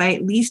 because I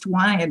at least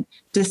wanted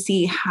to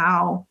see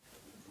how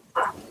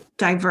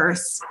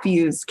diverse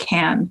views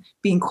can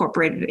be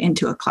incorporated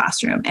into a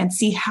classroom and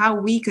see how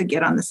we could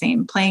get on the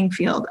same playing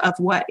field of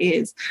what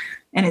is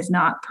and is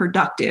not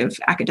productive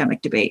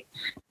academic debate.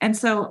 And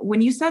so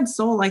when you said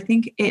soul, I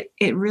think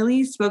it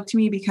really spoke to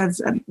me,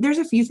 because there's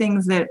a few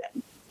things that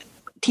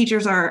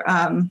teachers are,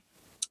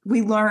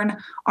 we learn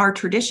our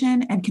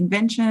tradition and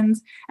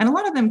conventions, and a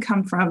lot of them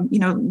come from,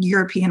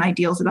 European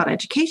ideals about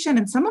education,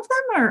 and some of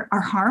them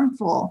are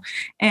harmful.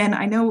 And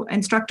I know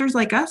instructors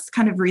like us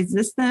kind of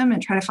resist them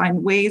and try to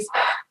find ways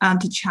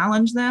to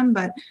challenge them.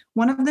 But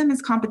one of them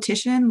is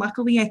competition.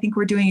 Luckily, I think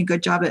we're doing a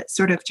good job at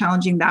sort of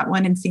challenging that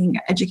one and seeing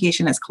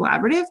education as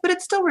collaborative, but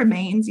it still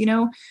remains,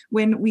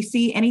 when we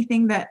see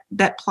anything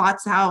that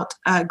plots out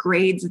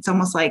grades, it's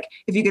almost like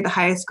if you get the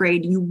highest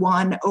grade, you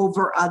won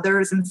over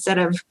others, instead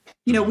of,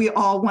 we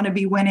all want to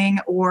be winning.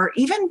 Or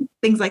even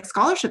things like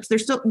scholarships,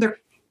 they're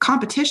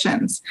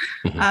competitions.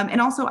 Mm-hmm.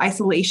 And also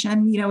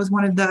isolation, is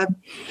one of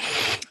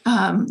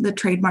the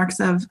trademarks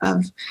of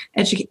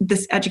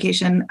this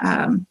education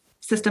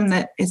system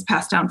that is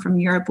passed down from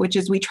Europe, which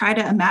is we try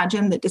to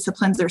imagine that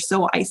disciplines are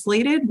so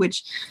isolated,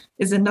 which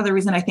is another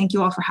reason I thank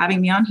you all for having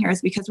me on here,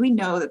 is because we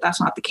know that that's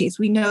not the case.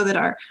 We know that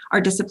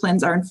our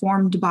disciplines are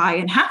informed by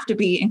and have to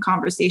be in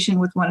conversation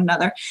with one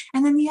another.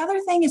 And then the other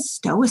thing is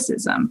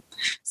stoicism.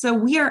 So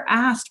we are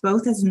asked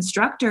both as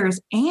instructors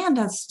and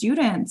as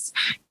students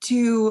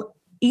to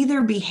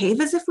either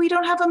behave as if we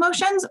don't have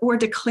emotions or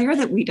declare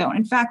that we don't.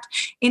 In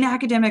fact, in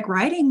academic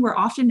writing, we're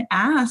often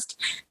asked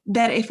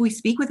that if we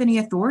speak with any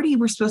authority,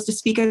 we're supposed to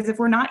speak as if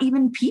we're not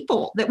even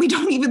people, that we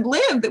don't even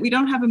live, that we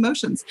don't have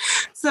emotions.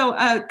 So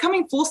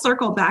coming full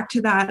circle back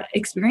to that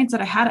experience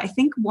that I had, I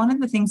think one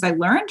of the things I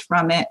learned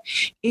from it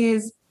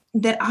is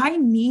that I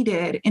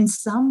needed in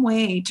some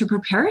way to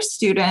prepare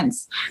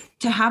students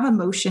to have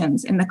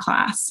emotions in the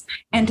class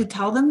and to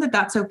tell them that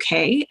that's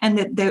okay and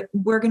that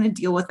we're going to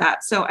deal with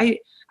that. So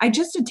I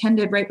just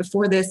attended right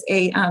before this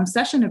a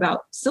session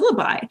about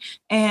syllabi,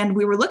 and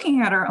we were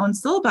looking at our own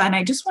syllabi. And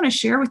I just want to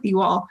share with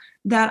you all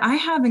that I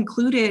have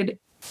included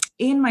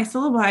in my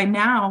syllabi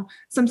now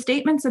some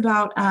statements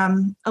about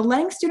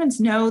letting students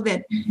know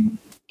that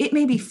it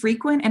may be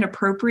frequent and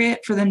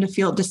appropriate for them to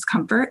feel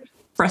discomfort,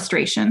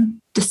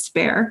 frustration,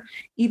 despair,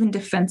 even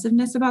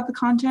defensiveness about the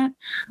content,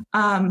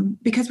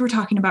 because we're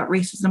talking about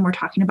racism, we're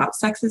talking about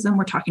sexism,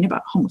 we're talking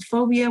about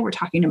homophobia, we're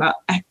talking about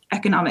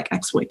economic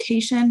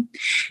exploitation.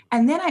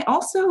 And then I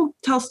also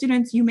tell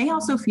students, you may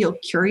also feel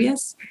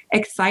curious,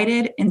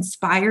 excited,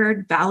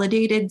 inspired,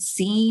 validated,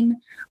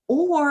 seen,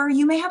 or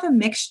you may have a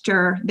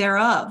mixture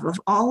thereof of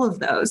all of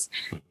those.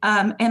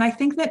 And I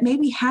think that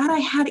maybe had I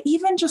had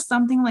even just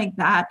something like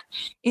that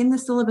in the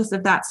syllabus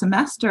of that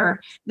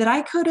semester, that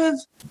I could have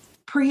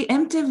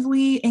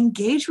preemptively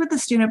engage with the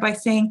student by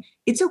saying,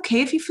 it's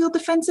okay if you feel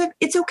defensive.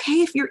 It's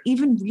okay if you're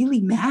even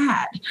really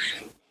mad.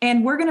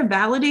 And we're going to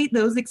validate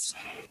those,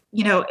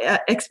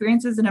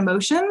 experiences and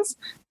emotions,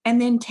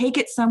 and then take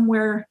it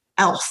somewhere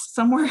else,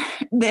 somewhere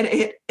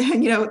that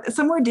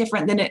somewhere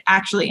different than it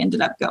actually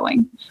ended up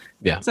going.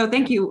 Yeah. So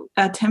thank you,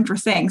 Tim, for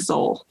saying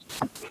soul.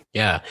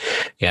 Yeah.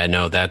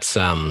 No, that's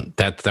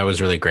that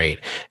was really great.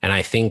 And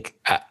I think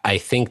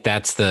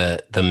that's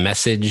the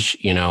message.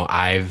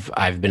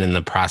 I've been in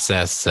the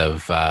process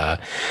of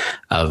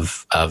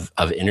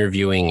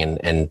interviewing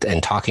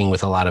and talking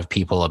with a lot of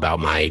people about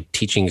my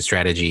teaching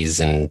strategies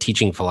and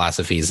teaching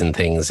philosophies and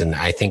things. And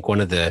I think one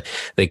of the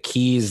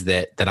keys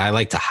that I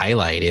like to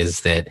highlight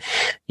is that,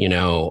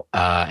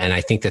 and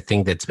I think the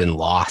thing that's been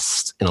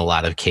lost in a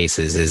lot of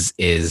cases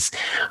is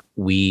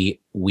we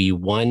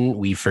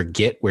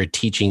forget we're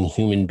teaching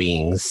human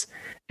beings,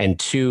 and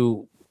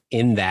two,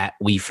 in that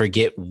we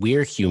forget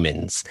we're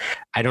humans.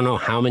 I don't know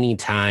how many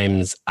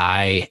times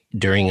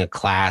during a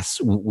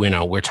class,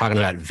 we're talking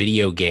about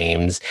video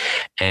games,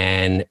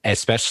 and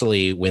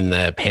especially when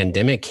the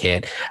pandemic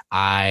hit,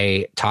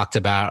 I talked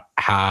about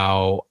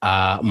how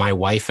my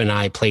wife and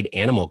I played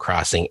Animal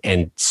Crossing,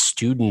 and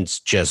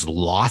students just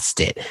lost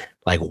it.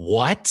 Like,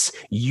 what?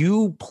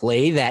 You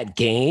play that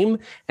game?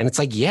 And it's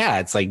like, yeah.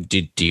 It's like,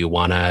 do you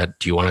wanna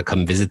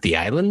come visit the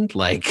island?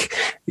 Like,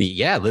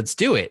 yeah, let's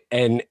do it.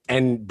 And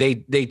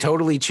they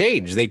totally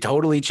changed. They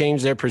totally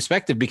changed their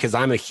perspective because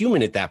I'm a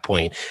human at that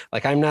point.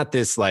 Like, I'm not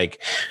this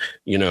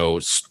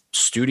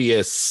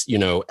studious,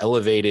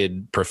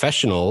 elevated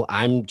professional.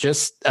 I'm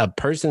just a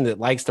person that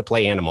likes to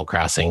play Animal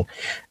Crossing.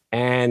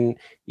 And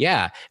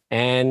yeah.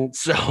 And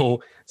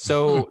so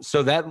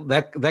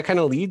that kind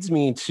of leads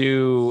me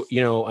to,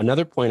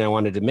 another point I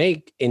wanted to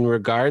make in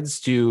regards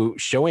to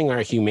showing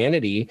our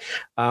humanity.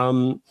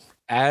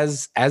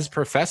 As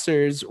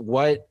professors,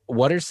 what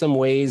are some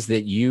ways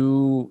that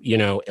you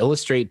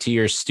illustrate to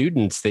your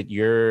students that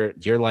you're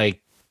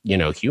like,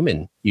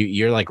 human,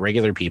 you're like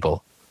regular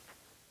people?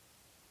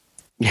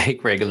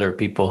 Like regular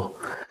people.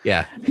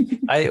 Yeah. You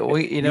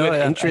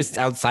have interests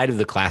outside of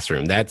the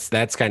classroom. That's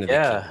kind of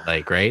the key,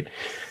 like, right?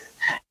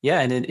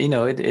 Yeah. And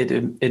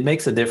it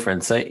makes a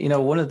difference.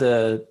 One of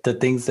the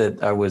things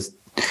that I was,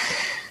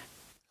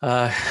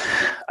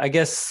 I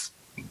guess,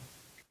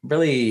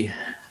 really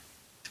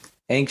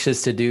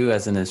anxious to do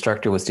as an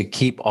instructor was to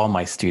keep all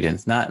my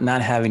students,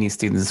 not have any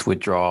students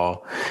withdraw.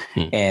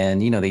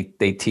 And,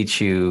 they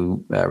teach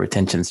you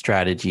retention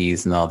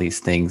strategies and all these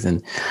things.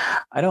 And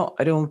I don't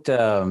know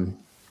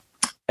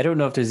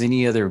if there's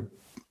any other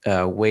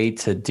way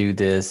to do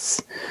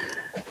this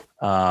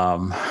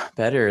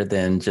better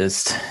than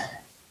just.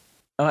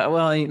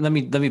 Well, let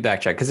me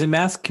backtrack, because in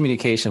mass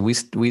communication,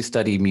 we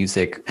study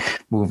music,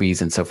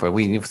 movies, and so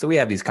forth. So we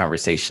have these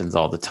conversations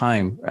all the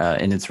time,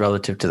 and it's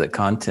relative to the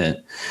content.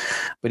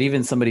 But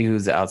even somebody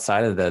who's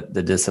outside of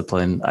the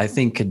discipline, I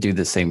think, could do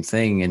the same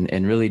thing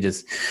and really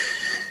just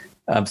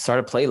start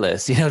a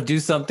playlist. Do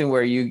something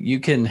where you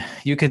can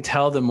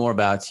tell them more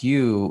about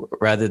you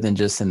rather than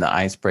just in the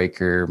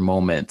icebreaker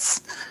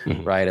moments,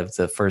 right, of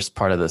the first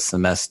part of the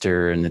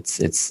semester, and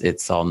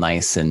it's all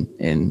nice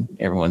and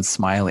everyone's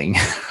smiling.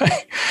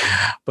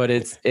 But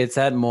it's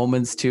at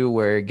moments too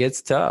where it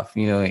gets tough,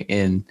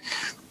 in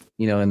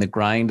the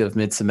grind of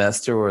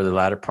mid-semester or the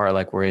latter part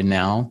like we're in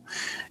now.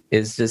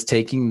 Is just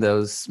taking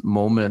those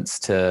moments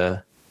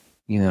to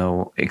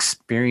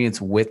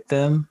experience with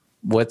them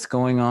what's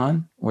going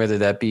on, whether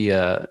that be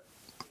the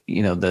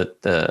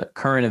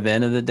current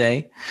event of the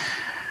day,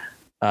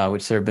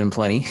 which there have been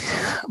plenty,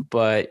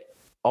 but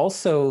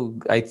also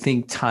I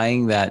think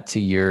tying that to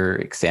your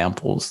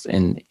examples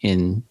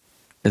in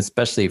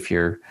especially if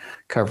you're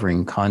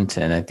covering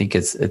content, I think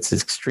it's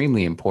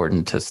extremely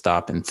important to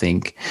stop and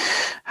think,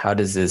 how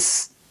does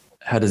this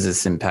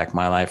impact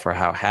my life, or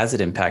how has it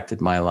impacted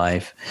my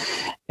life?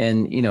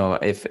 And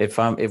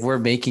if we're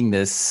making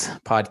this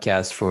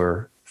podcast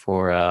for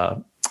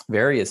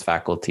various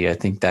faculty, I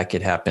think that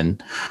could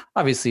happen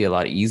obviously a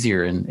lot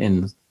easier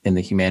in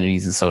the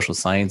humanities and social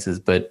sciences.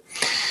 But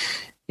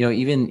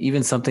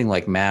even something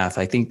like math.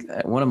 I think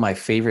one of my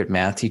favorite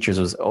math teachers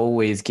was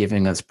always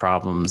giving us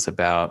problems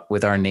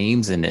with our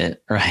names in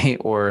it, right?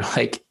 Or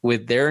like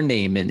with their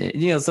name in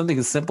it, something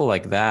as simple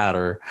like that,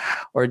 or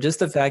just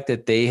the fact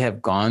that they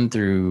have gone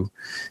through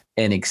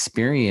an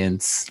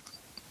experience,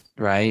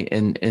 right?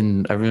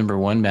 And I remember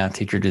one math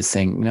teacher just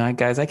saying,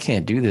 guys, I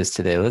can't do this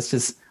today. Let's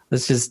just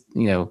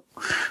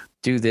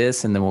do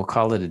this and then we'll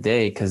call it a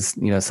day, because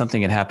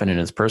something had happened in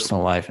his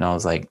personal life. And I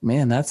was like,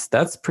 man,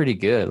 that's pretty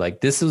good.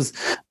 Like, this was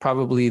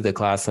probably the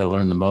class I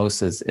learned the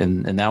most,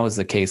 and that was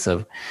the case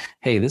of,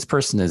 hey, this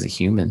person is a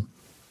human,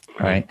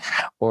 right?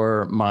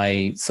 Or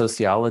my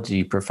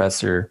sociology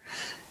professor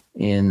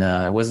in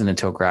it wasn't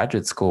until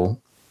graduate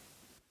school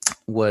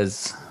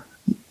was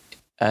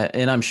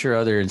and I'm sure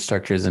other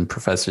instructors and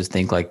professors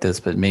think like this,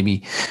 but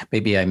maybe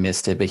I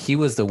missed it. But he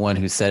was the one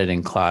who said it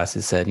in class.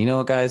 He said,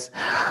 guys,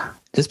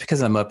 just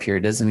because I'm up here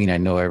doesn't mean I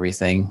know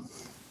everything.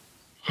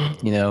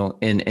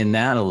 And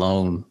that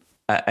alone,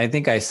 I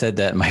think I said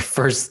that in my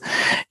first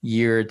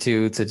year or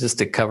two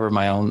to cover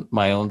my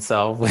own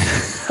self.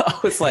 I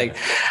was like,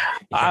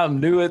 I'm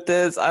new at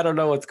this. I don't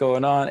know what's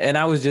going on. And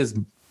I was just,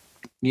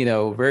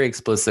 very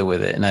explicit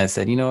with it. And I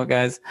said, what,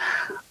 guys?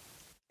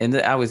 And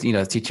I was,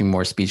 teaching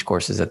more speech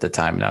courses at the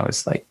time. And I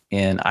was like,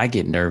 and I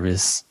get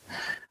nervous.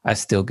 I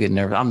still get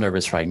nervous. I'm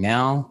nervous right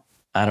now.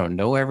 I don't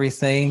know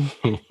everything.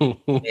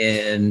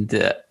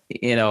 And,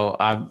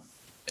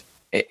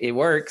 it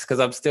works because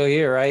I'm still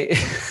here, right?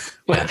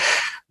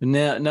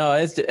 No,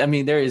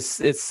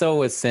 it's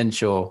so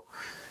essential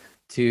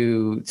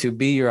to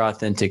be your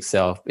authentic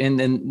self. And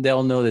then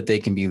they'll know that they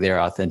can be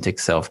their authentic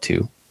self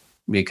too,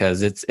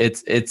 because it's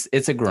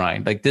a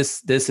grind. Like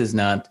this is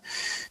not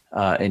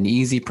an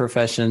easy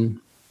profession,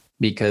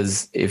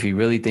 because if you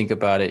really think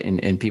about it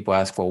and people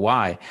ask, well,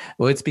 why?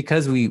 Well, it's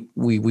because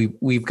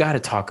we've got to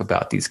talk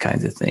about these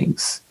kinds of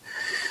things,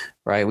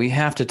 right? We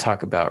have to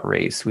talk about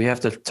race. We have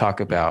to talk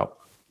about,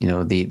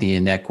 the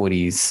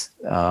inequities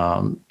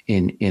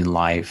in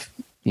life,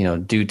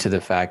 due to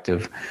the fact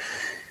of,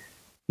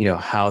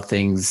 how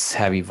things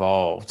have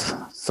evolved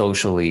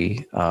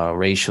socially,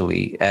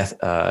 racially,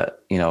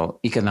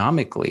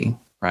 economically,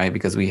 right?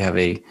 Because we have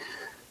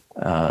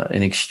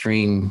an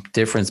extreme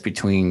difference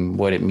between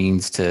what it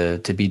means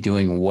to be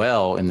doing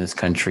well in this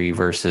country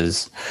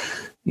versus,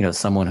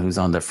 someone who's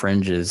on the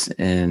fringes.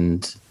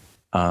 And,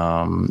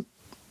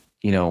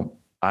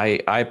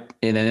 I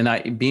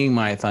being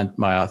my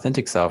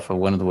authentic self,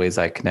 one of the ways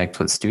I connect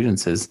with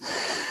students is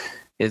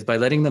by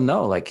letting them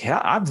know, like, yeah,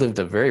 I've lived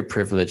a very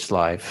privileged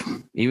life,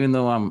 even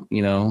though I'm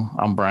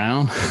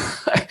brown.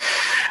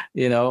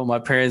 My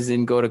parents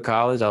didn't go to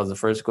college. I was the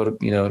first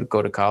to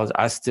go to college.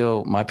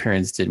 My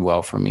parents did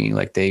well for me.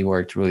 Like, they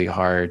worked really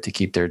hard to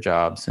keep their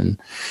jobs and,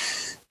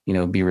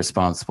 be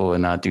responsible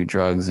and not do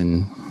drugs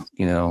and,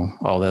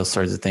 all those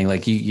sorts of things.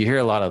 Like you hear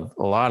a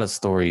lot of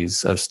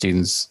stories of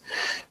students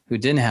who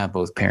didn't have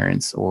both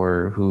parents,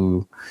 or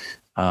who,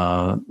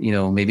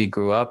 maybe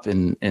grew up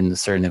in a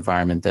certain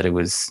environment that it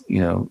was,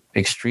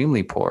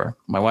 extremely poor.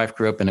 My wife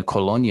grew up in a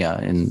colonia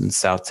in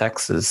South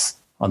Texas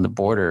on the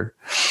border.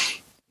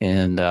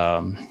 And,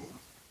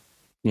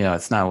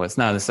 it's not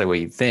necessarily what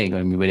you think.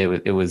 But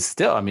it was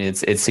still,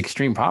 it's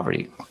extreme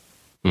poverty.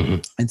 Mm-hmm.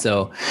 And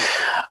so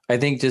I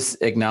think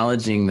just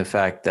acknowledging the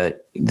fact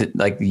that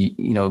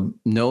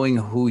knowing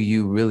who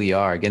you really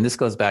are, again, this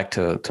goes back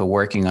to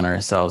working on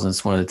ourselves. And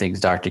it's one of the things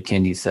Dr.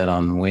 Kendi said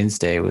on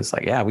Wednesday was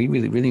like, yeah, we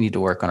really, really need to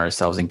work on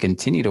ourselves and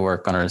continue to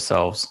work on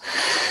ourselves.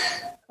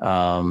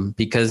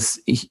 Because,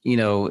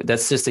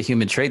 that's just a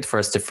human trait for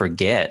us to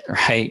forget,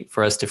 right?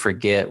 For us to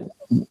forget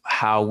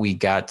how we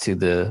got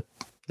to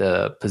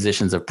the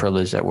positions of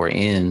privilege that we're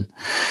in.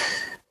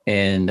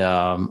 And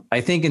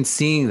I think in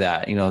seeing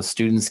that,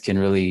 students can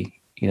really,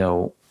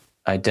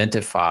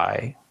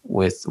 identify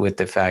with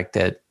the fact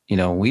that,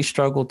 we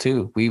struggle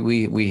too.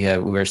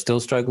 We're still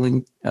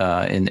struggling.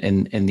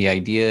 And the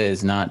idea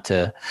is not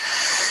to,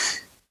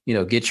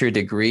 get your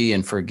degree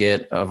and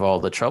forget of all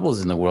the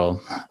troubles in the world.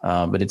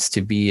 But it's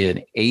to be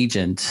an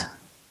agent,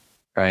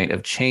 right,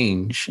 of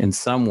change in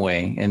some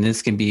way. And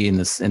this can be in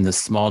the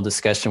small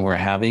discussion we're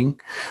having.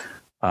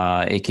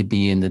 It could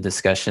be in the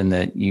discussion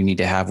that you need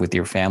to have with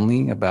your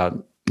family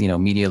about,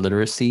 media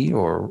literacy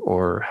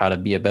or how to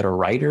be a better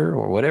writer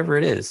or whatever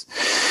it is.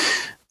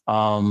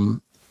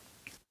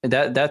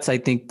 That's, I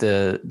think,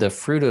 the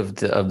fruit of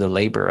the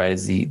labor, right?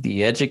 Is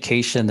the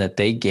education that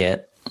they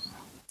get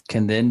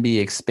can then be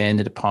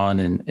expanded upon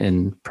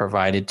and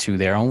provided to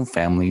their own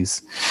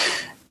families,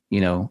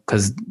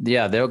 because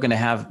they're going to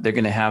have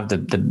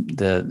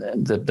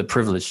the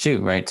privilege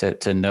too, right?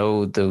 To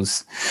know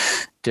those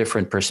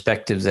different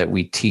perspectives that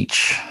we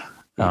teach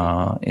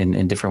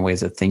in different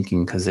ways of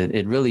thinking, because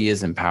it really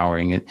is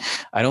empowering.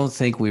 I don't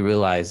think we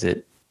realize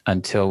it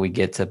until we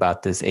get to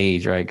about this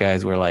age, right,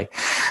 guys? We're like,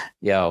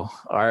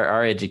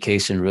 our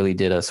education really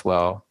did us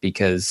well,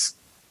 because,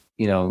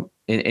 and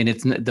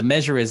it's, the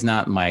measure is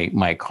not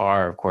my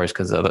car, of course,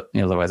 because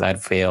otherwise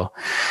I'd fail.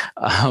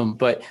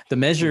 But the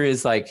measure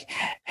is like,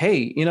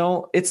 hey,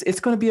 it's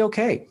going to be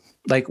okay.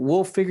 Like,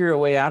 we'll figure a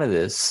way out of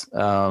this.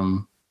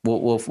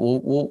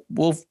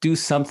 we'll do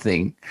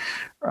something,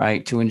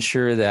 right, to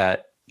ensure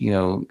that,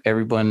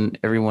 everyone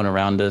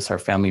around us, our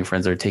family and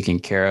friends, are taken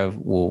care of.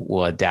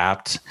 We'll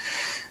adapt,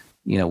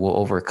 we'll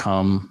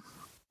overcome,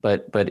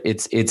 but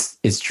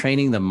it's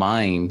training the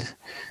mind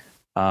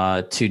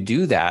to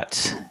do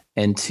that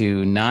and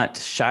to not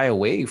shy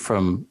away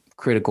from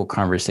critical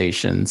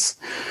conversations,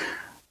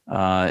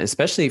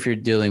 especially if you're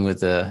dealing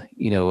with a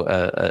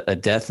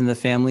death in the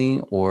family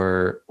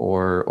or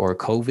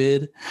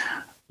COVID,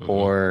 mm-hmm.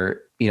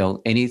 or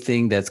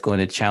anything that's going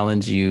to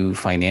challenge you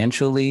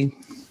financially.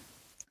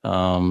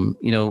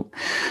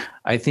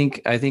 I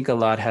think a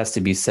lot has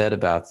to be said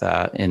about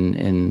that,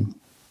 and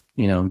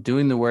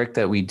doing the work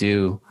that we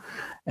do.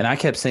 And I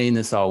kept saying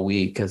this all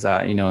week because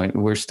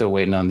we're still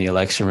waiting on the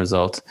election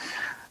results.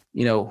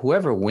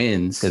 Whoever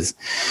wins, because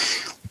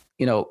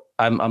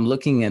I'm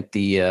looking at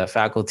the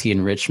faculty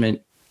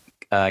enrichment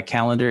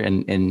calendar,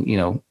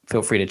 and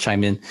feel free to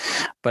chime in,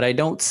 but I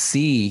don't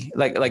see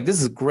like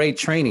this is great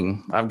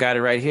training. I've got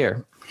it right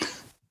here,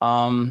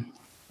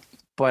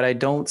 but I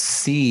don't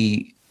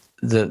see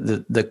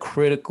the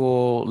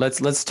critical.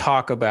 Let's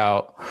talk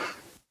about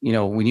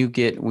when you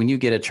get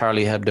a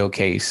Charlie Hebdo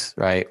case,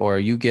 right, or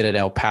you get an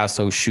El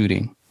Paso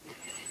shooting,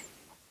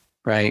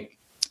 right?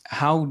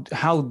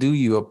 How do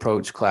you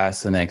approach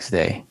class the next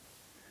day?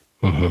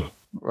 Mm-hmm.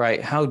 Right?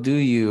 How do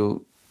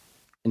you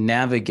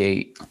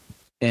navigate?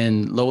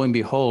 And lo and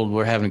behold,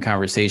 we're having a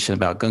conversation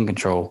about gun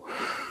control.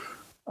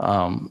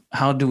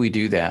 How do we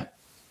do that?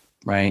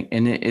 Right?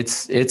 And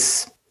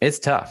it's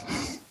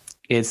tough.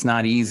 It's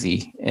not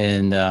easy.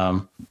 And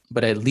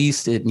but at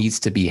least it needs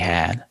to be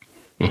had.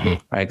 Mm-hmm.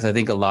 Right? Because I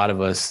think a lot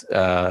of us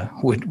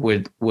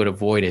would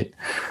avoid it.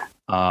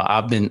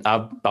 I'll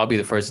be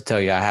the first to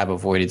tell you I have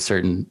avoided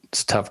certain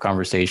tough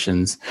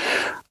conversations.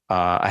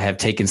 I have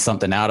taken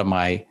something out of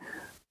my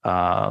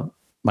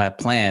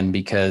plan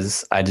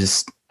because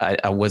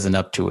I wasn't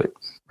up to it,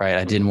 right?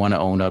 I didn't want to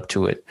own up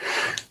to it.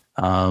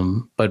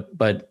 But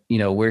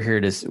we're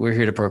here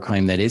to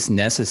proclaim that it's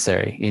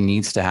necessary. It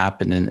needs to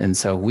happen. And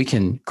so we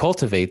can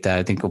cultivate that.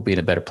 I think we'll be in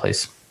a better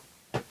place.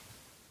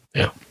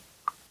 Yeah.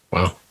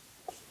 Wow.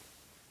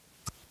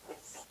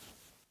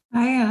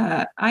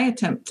 I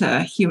attempt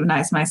to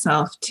humanize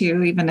myself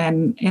too, even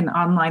in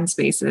online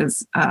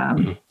spaces,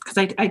 because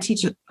I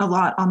teach a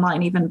lot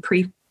online, even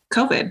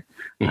pre-COVID,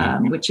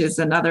 mm-hmm. Which is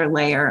another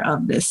layer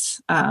of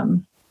this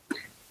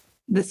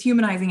this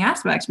humanizing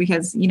aspect.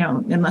 Because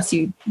unless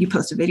you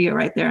post a video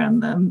right there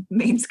on the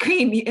main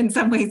screen, in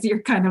some ways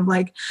you're kind of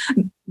like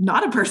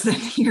not a person.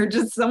 You're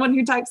just someone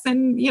who types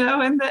in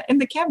in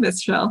the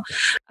Canvas shell.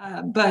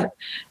 But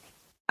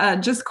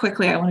just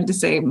quickly, I wanted to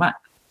say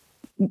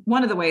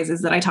one of the ways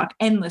is that I talk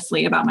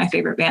endlessly about my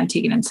favorite band,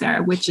 Tegan and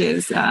Sara, which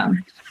is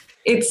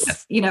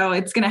it's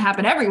going to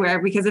happen everywhere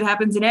because it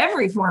happens in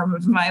every form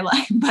of my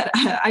life. But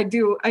I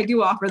do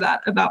offer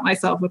that about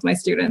myself with my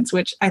students,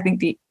 which I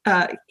think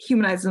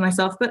humanizes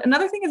myself. But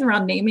another thing is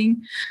around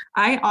naming.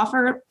 I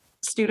offer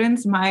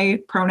students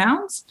my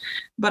pronouns,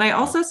 but I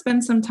also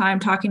spend some time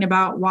talking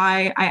about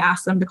why I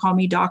ask them to call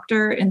me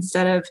doctor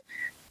instead of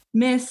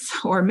Miss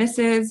or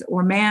Mrs.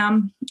 or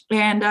ma'am.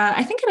 And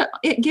I think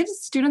it gives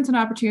students an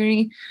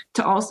opportunity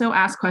to also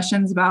ask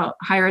questions about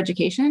higher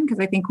education, because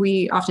I think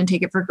we often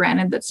take it for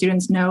granted that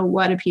students know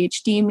what a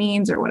PhD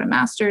means or what a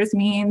master's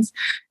means.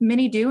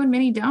 Many do and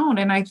many don't.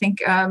 And I think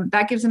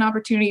that gives an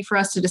opportunity for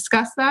us to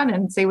discuss that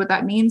and say what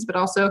that means, but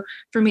also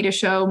for me to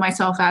show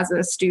myself as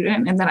a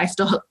student and that I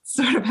still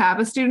sort of have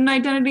a student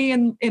identity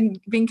and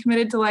being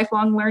committed to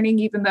lifelong learning,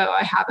 even though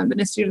I haven't been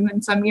a student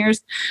in some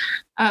years.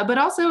 But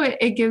also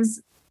it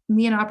gives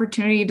me an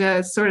opportunity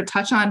to sort of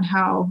touch on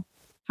how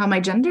my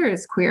gender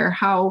is queer,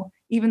 how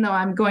even though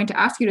I'm going to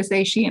ask you to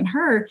say she and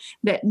her,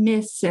 that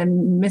Miss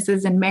and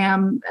Mrs. and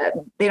ma'am,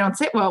 they don't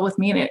sit well with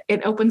me. And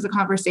it opens a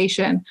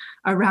conversation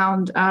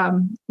around,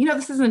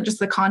 this isn't just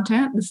the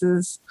content. This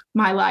is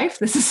my life.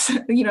 This is,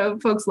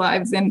 folks'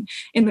 lives in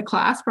the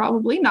class,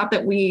 probably. Not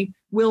that we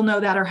will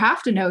know that or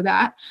have to know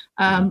that.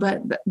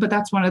 But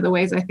that's one of the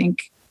ways I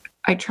think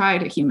I try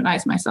to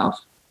humanize myself.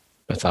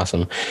 That's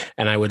awesome.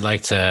 And I would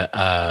like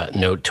to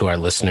note to our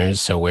listeners,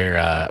 so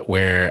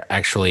we're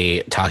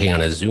actually talking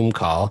on a Zoom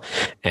call,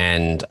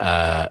 and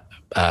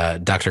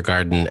Dr.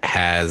 Garden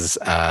has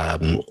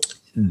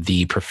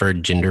the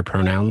preferred gender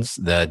pronouns,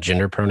 the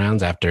gender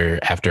pronouns after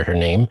her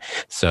name.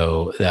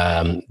 So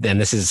then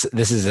this is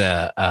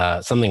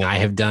something I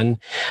have done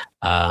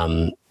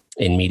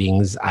in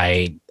meetings.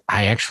 I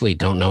actually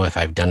don't know if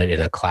I've done it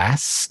in a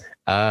class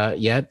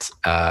yet,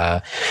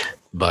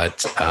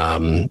 but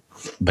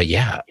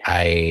yeah,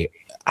 I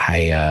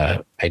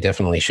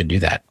definitely should do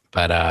that.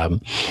 But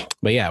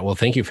yeah, well,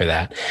 thank you for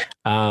that.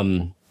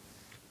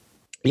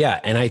 Yeah.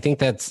 And I think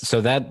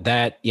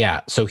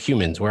so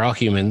humans, we're all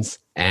humans.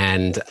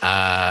 And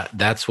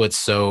that's what's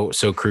so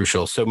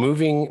crucial. So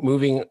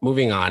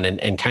moving on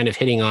and kind of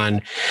hitting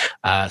on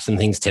some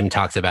things Tim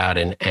talked about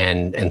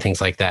and things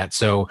like that.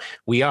 So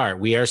we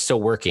are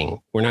still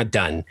working. We're not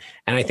done.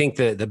 And I think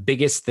the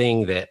biggest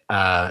thing that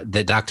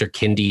Dr.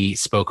 Kendi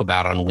spoke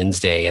about on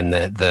Wednesday, and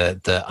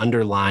the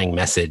underlying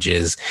message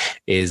is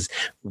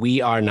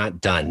we are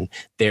not done.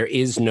 There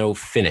is no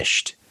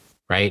finished.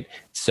 Right.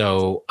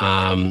 So,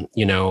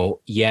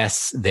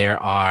 yes,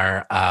 there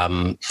are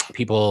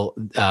people,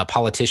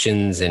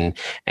 politicians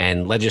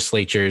and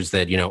legislatures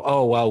that,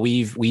 oh, well,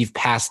 we've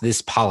passed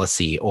this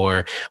policy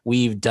or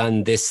we've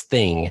done this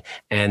thing,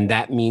 and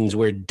that means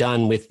we're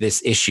done with this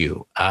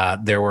issue.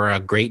 There were a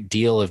great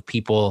deal of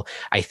people,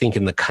 I think,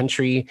 in the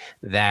country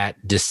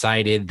that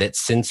decided that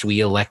since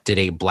we elected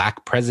a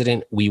Black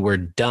president, we were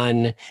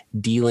done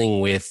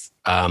dealing with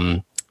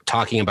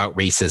talking about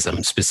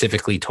racism,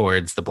 specifically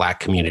towards the Black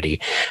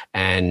community.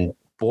 And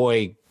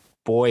boy,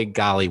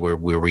 golly, were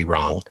we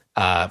wrong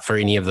for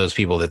any of those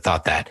people that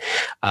thought that.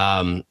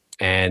 And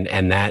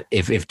that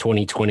if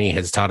 2020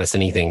 has taught us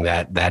anything,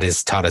 that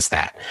has taught us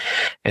that.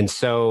 And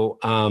so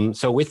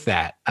with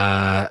that,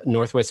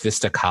 Northwest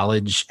Vista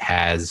College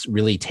has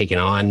really taken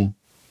on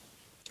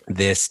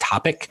this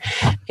topic.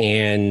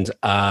 And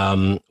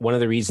one of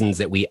the reasons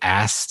that we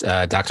asked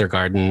Dr.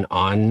 Garden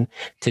on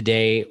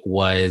today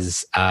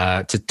was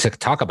to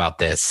talk about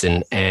this.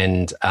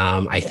 And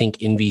I think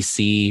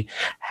NVC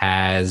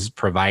has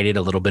provided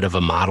a little bit of a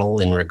model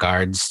in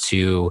regards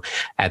to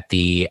at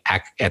the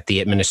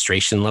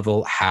administration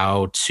level,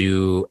 how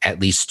to at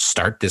least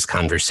start this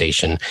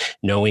conversation,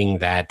 knowing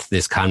that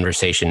this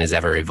conversation is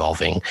ever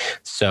evolving.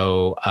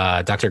 So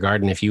Dr.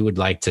 Garden, if you would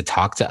like to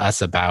talk to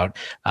us about,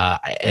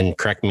 and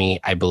correct me,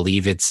 I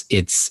believe it's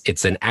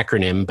an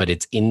acronym, but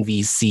it's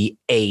NVC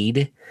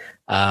AID.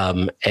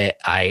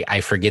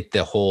 I forget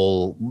the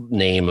whole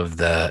name of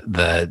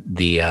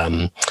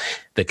the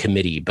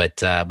committee,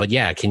 but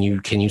yeah, can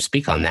you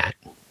speak on that?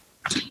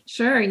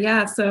 Sure.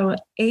 Yeah. So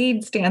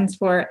AID stands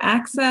for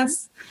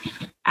Access,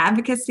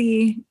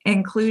 Advocacy,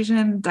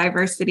 Inclusion,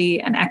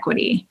 Diversity, and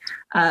Equity.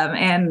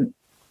 And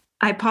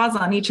I pause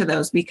on each of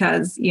those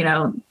because,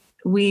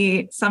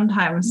 we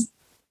sometimes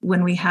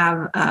when we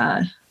have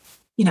a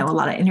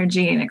lot of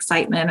energy and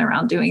excitement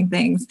around doing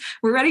things,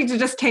 we're ready to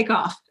just take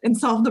off and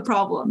solve the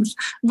problems.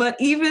 But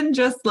even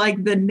just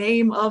like the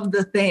name of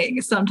the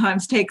thing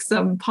sometimes takes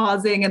some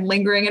pausing and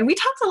lingering. And we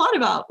talked a lot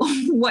about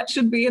what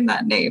should be in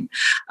that name.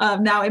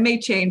 Now it may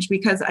change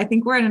because I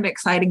think we're in an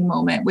exciting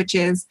moment, which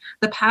is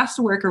the past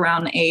work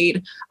around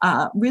AID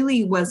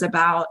really was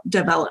about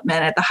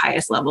development at the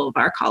highest level of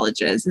our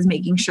colleges, is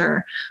making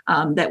sure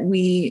that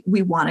we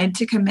wanted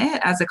to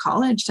commit as a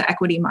college to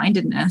equity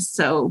mindedness.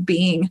 So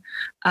being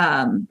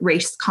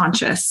race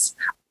conscious,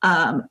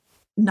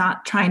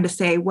 not trying to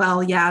say,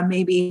 well, yeah,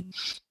 maybe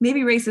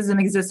racism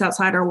exists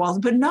outside our walls,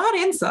 but not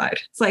inside.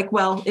 It's like,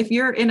 well, if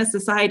you're in a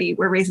society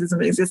where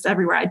racism exists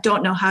everywhere, I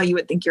don't know how you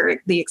would think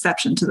you're the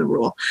exception to the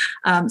rule.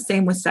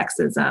 Same with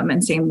sexism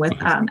and same with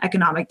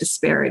economic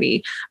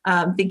disparity,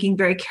 thinking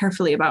very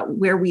carefully about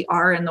where we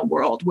are in the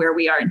world, where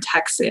we are in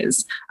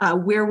Texas,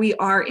 where we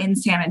are in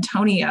San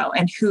Antonio,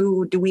 and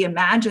who do we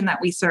imagine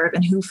that we serve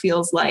and who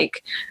feels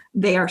like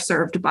they are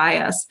served by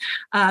us.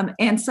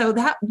 And so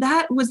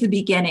that was the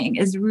beginning,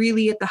 is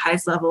really at the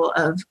highest level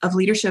of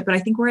leadership. But I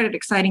think we're at an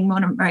exciting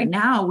moment right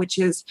now, which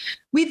is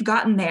we've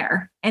gotten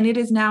there, and it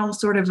is now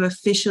sort of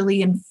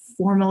officially and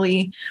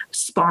formally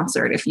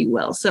sponsored, if you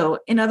will. So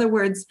in other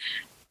words,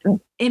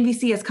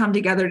 NVC has come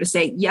together to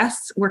say,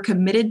 yes, we're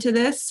committed to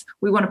this.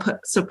 We want to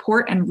put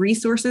support and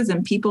resources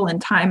and people and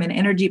time and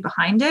energy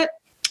behind it.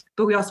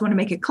 But we also want to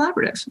make it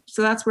collaborative.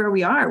 So that's where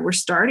we are. We're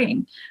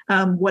starting.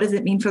 What does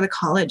it mean for the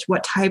college?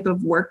 What type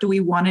of work do we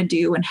want to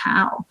do and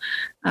how?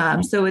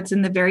 So it's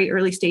in the very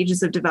early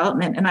stages of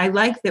development. And I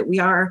like that we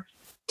are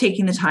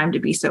taking the time to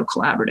be so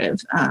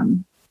collaborative.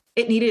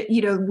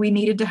 We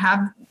needed to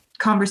have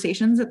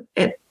conversations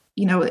at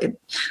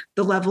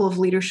the level of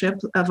leadership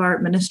of our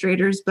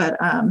administrators, but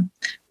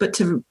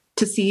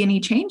to see any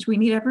change, we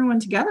need everyone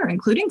together,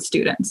 including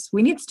students.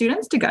 We need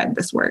students to guide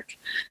this work.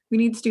 We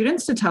need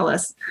students to tell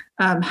us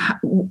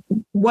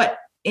what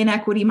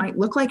inequity might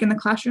look like in the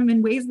classroom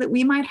in ways that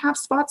we might have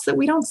spots that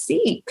we don't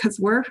see because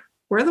we're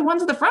the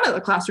ones at the front of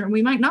the classroom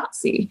we might not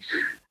see.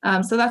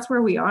 So that's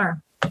where we are.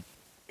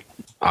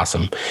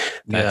 Awesome.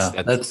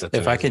 That's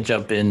if I could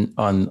jump in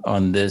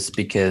on this,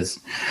 because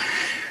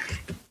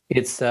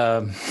it's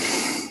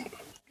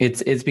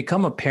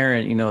become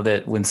apparent,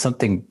 that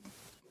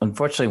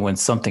when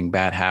something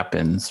bad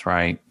happens,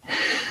 right,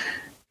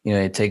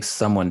 it takes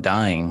someone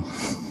dying,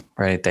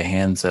 right, at the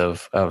hands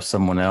of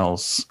someone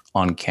else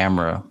on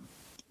camera,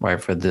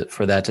 right, for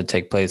that to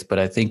take place. But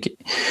I think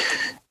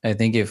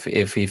if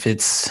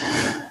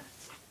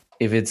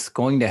it's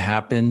going to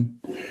happen,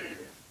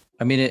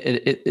 I mean,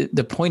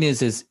 the point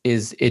is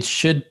it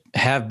should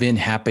have been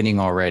happening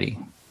already,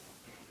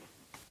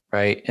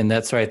 right? And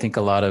that's where I think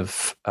a lot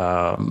of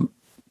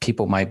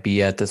people might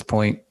be at this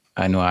point.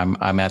 I know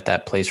I'm at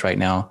that place right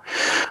now,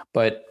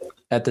 but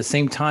at the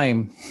same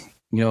time,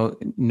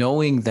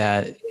 knowing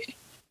that,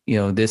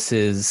 this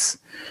is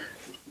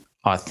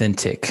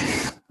authentic,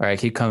 right? I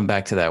keep coming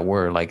back to that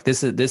word. Like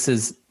this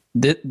is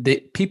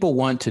the people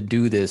want to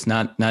do this,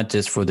 not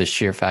just for the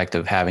sheer fact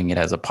of having it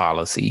as a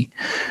policy,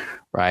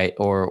 right?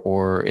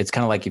 Or it's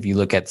kind of like if you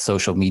look at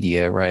social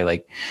media, right?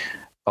 Like,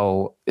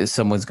 oh,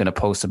 someone's going to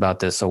post about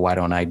this, so why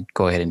don't I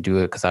go ahead and do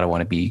it because I don't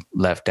want to be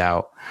left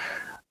out.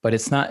 But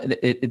it's not.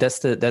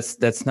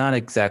 That's not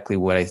exactly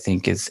what I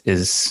think is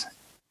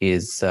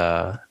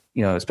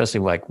especially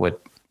like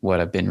what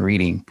I've been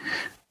reading.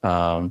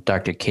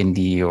 Dr.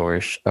 Kendi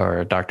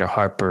or Dr.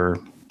 Harper,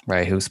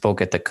 right, who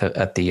spoke at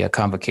the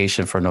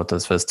convocation for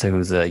Notas Vista,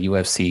 who's a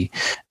USC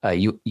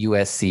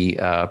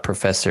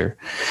professor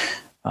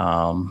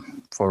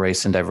for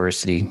race and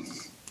diversity,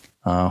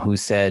 who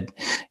said,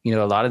 a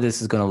lot of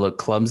this is going to look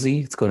clumsy.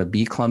 It's going to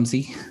be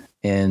clumsy.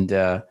 And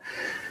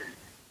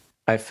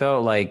I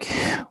felt like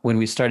when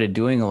we started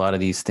doing a lot of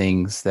these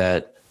things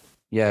that,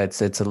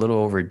 it's a little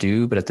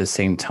overdue, but at the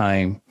same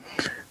time,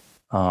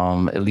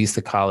 at least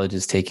the college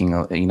is taking,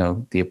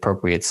 the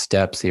appropriate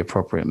steps, the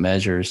appropriate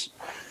measures.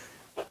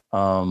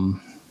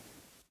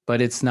 But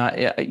it's not,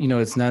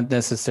 it's not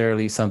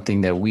necessarily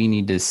something that we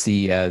need to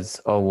see as,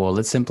 oh, well,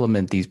 let's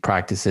implement these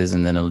practices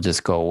and then it'll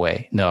just go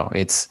away. No,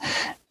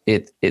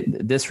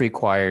 this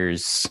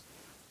requires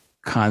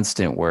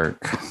constant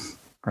work,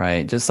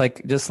 right? Just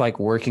like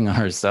working on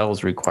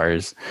ourselves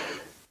requires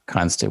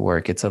constant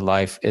work. It's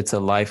a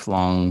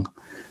lifelong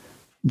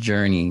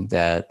journey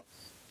that,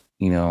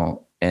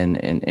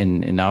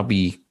 and I'll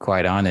be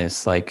quite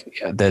honest,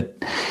 like that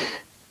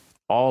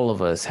all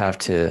of us have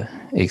to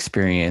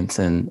experience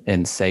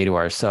and say to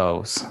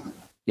ourselves,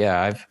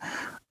 yeah,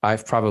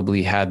 I've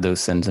probably had those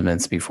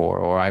sentiments before,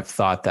 or I've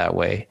thought that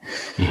way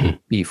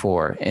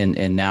before.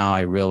 And now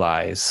I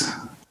realize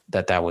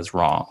that was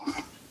wrong.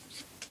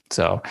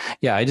 So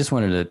yeah, I just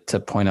wanted to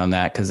point on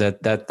that, because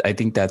that I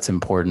think that's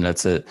important.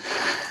 That's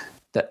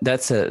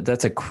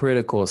a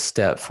critical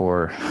step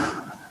for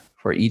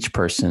each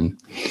person,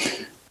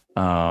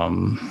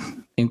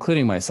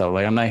 including myself.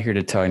 Like, I'm not here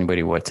to tell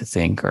anybody what to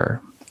think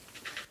or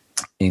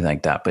anything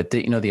like that. But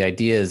the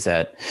idea is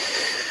that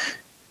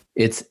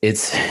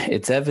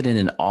it's evident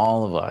in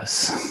all of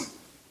us,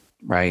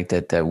 right?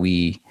 That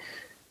we,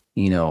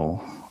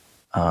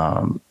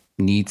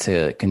 need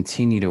to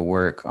continue to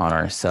work on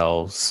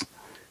ourselves.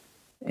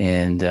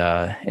 And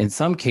in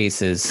some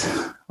cases,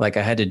 like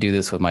I had to do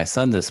this with my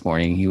son this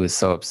morning. He was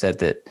so upset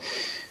that,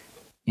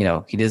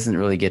 he doesn't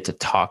really get to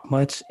talk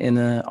much in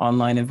an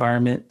online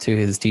environment to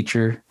his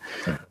teacher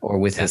or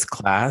with his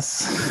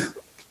class.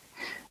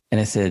 And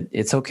I said,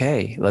 it's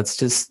okay. Let's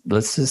just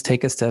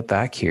take a step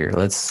back here.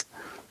 Let's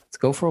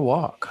go for a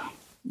walk.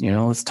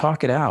 Let's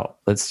talk it out.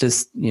 Let's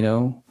just,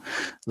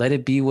 let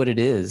it be what it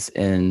is.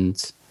 And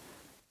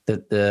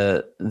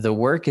the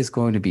work is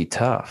going to be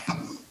tough,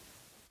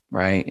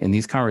 right? And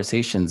these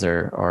conversations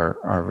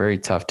are very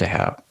tough to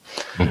have.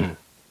 Mm-hmm.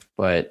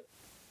 But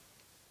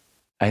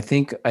I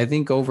think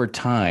over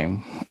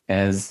time,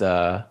 as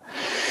I've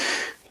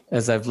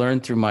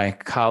learned through my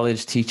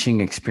college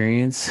teaching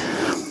experience,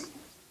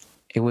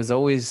 it was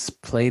always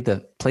play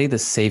the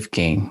safe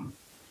game,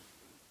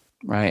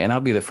 right? And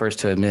I'll be the first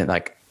to admit,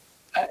 like,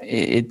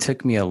 it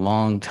took me a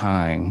long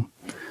time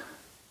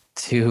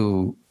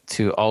to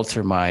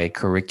alter my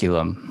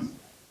curriculum,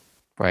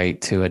 right?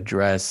 To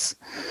address,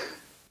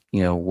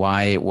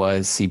 why it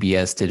was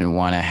CBS didn't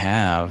want to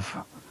have,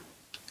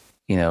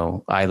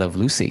 I Love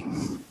Lucy.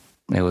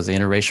 It was an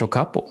interracial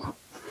couple,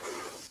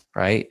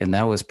 right? And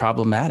that was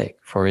problematic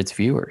for its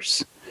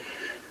viewers.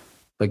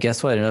 But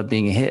guess what? It ended up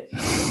being a hit,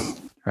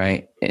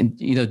 right? And,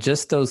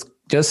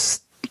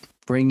 just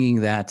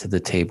bringing that to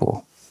the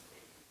table,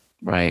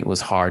 right,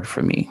 was hard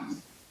for me,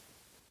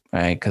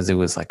 right? Because it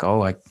was like,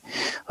 oh,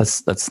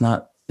 let's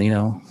not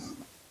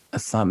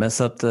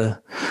mess up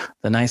the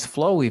nice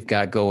flow we've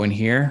got going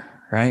here,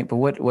 right? But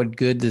what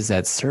good does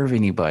that serve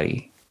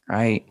anybody,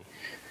 right?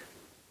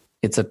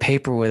 It's a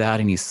paper without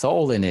any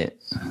soul in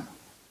it,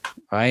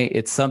 right?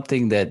 It's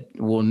something that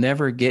will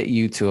never get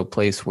you to a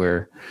place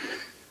where,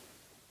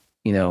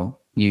 you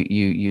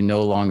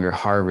no longer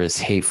harvest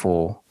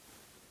hateful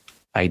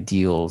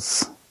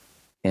ideals.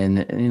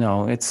 And,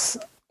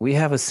 we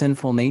have a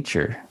sinful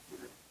nature,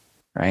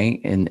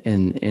 right? And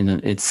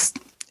it's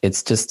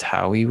just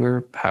how we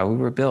were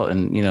built.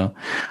 And,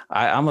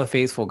 I'm a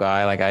faithful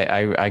guy. Like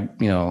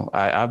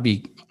I'll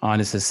be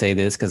honest to say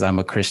this, because I'm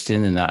a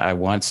Christian and I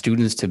want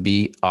students to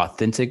be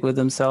authentic with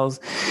themselves.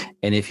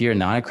 And if you're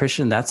not a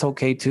Christian, that's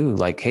okay too.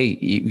 Like, hey,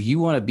 you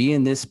want to be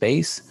in this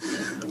space?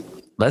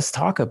 Let's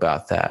talk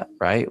about that,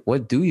 right?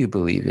 What do you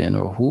believe in,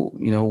 or who,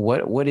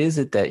 what is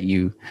it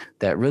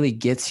that really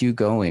gets you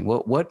going?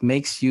 What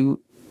makes you,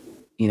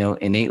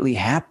 innately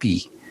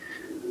happy,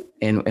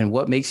 and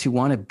what makes you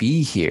want to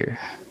be here,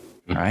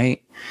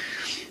 right?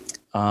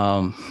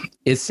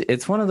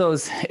 It's one of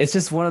those, it's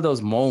just one of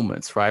those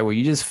moments, right, where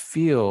you just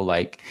feel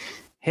like,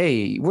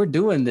 hey, we're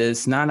doing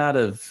this not out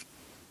of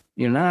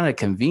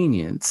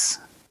convenience,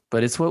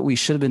 but it's what we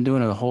should have been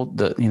doing the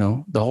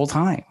whole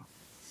time.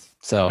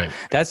 So right.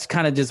 That's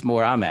kind of just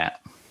where I'm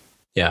at.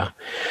 Yeah.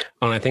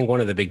 Well, I think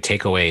one of the big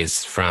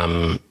takeaways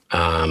from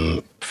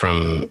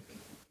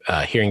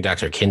hearing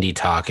Dr. Kendi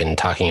talk and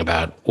talking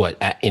about what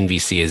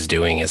NVC is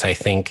doing is I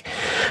think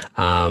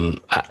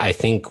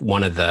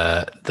one of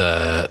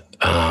the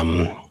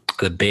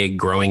big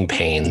growing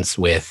pains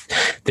with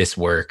this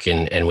work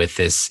and with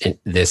this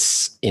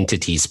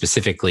entity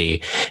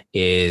specifically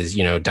is,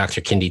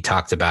 Dr. Kendi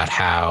talked about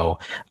how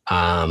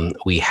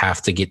we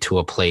have to get to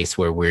a place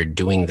where we're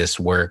doing this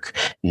work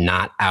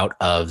not out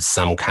of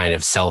some kind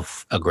of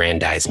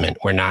self-aggrandizement.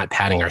 We're not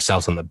patting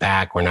ourselves on the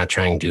back. We're not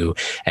trying to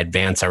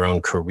advance our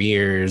own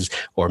careers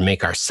or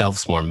make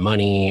ourselves more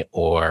money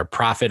or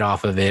profit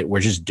off of it. We're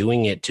just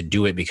doing it to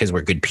do it because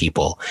we're good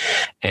people.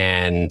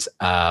 And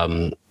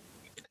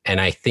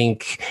I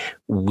think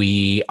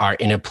we are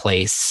in a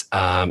place,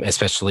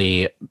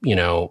 especially,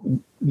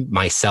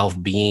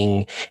 myself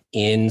being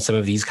in some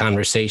of these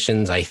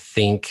conversations, I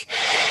think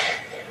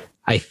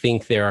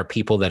there are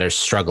people that are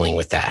struggling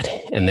with that.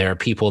 And there are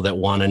people that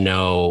want to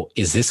know,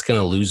 is this going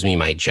to lose me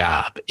my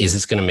job? Is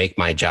this going to make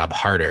my job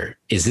harder?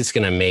 Is this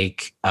going to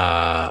make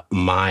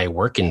my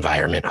work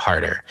environment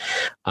harder?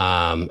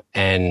 I'm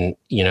going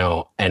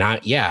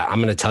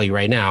to tell you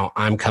right now,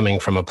 I'm coming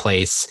from a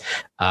place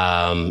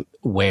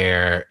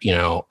where,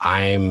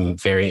 I'm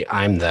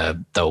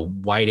the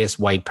whitest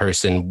white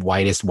person,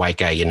 whitest white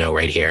guy,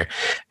 right here.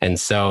 And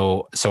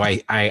so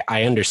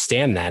I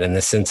understand that in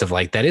the sense of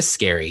like, that is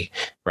scary.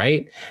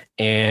 Right.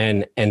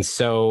 And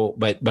so,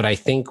 but I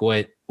think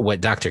what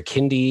Dr.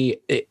 Kendi,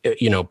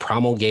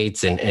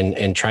 promulgates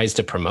and tries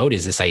to promote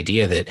is this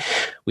idea that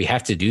we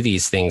have to do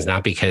these things,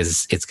 not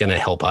because it's going to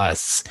help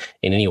us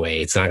in any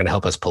way. It's not going to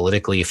help us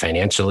politically,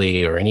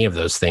 financially, or any of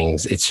those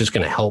things. It's just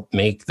going to help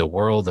make the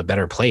world a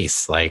better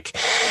place. Like,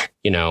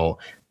 and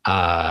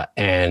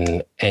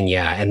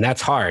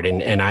that's hard.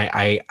 And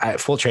I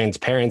full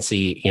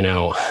transparency, in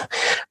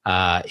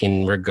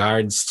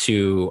regards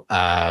to,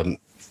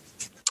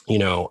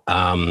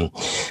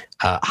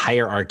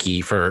 hierarchy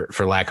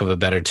for lack of a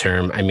better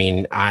term. I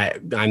mean,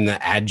 I'm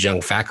the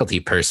adjunct faculty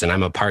person.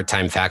 I'm a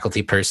part-time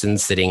faculty person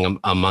sitting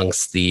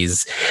amongst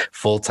these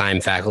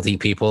full-time faculty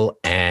people.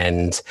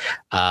 And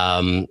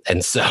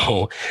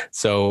so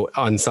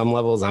on some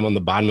levels, I'm on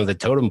the bottom of the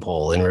totem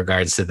pole in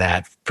regards to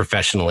that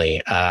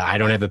professionally. I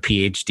don't have a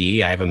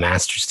PhD. I have a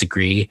master's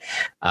degree.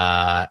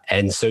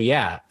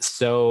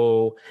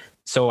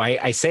 So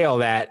I say all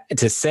that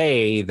to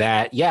say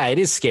that, yeah, it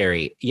is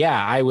scary.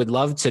 Yeah, I would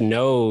love to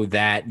know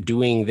that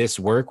doing this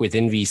work with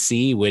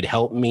NVC would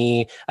help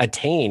me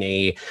attain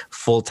a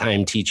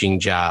full-time teaching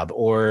job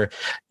or,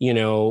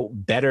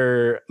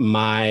 better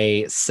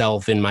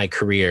myself in my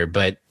career.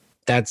 But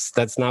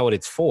that's not what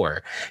it's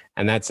for.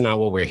 And that's not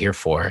what we're here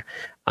for.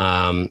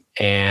 And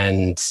we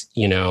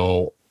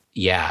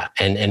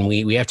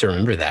have to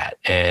remember that.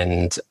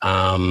 And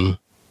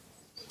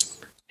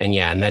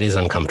that is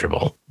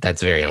uncomfortable.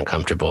 That's very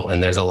uncomfortable.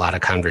 And there's a lot of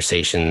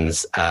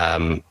conversations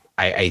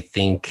I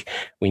think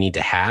we need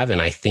to have,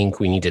 and I think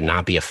we need to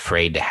not be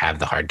afraid to have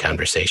the hard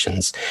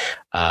conversations.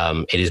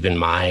 It has been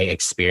my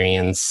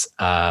experience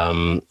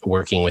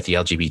working with the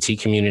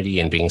LGBT community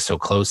and being so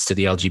close to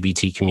the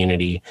LGBT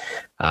community,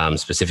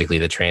 specifically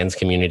the trans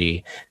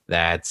community,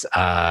 that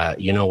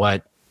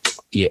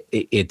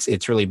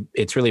it's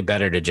really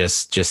better to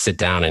just sit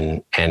down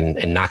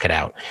and knock it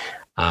out.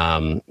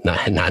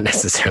 Not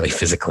necessarily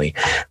physically,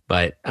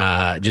 but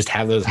just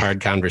have those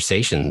hard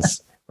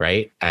conversations,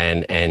 right?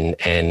 And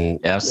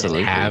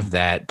absolutely have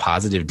that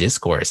positive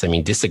discourse. I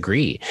mean,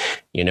 disagree,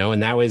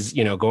 and that was,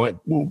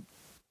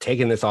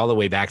 taking this all the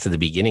way back to the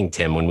beginning,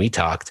 Tim, when we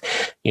talked,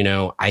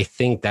 I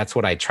think that's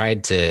what I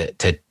tried to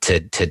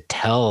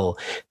tell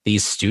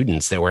these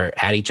students that were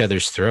at each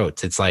other's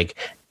throats. It's like,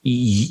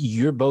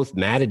 you're both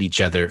mad at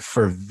each other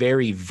for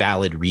very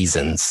valid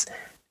reasons.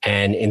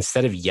 And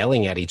instead of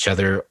yelling at each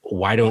other,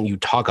 why don't you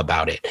talk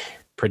about it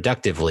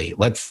productively?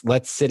 Let's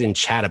sit and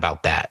chat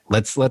about that.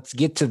 Let's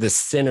get to the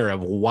center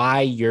of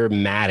why you're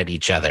mad at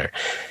each other.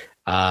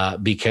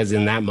 Because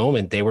in that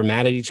moment they were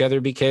mad at each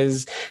other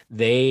because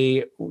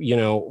they,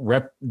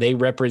 they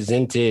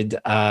represented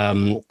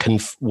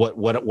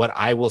what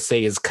I will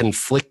say is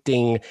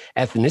conflicting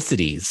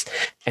ethnicities,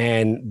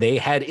 and they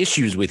had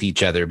issues with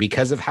each other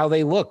because of how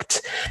they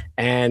looked,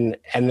 and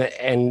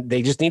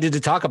they just needed to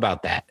talk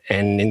about that.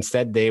 And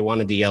instead they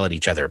wanted to yell at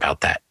each other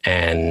about that,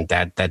 and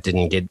that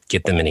didn't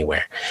get them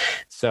anywhere.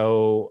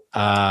 So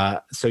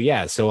a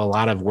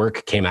lot of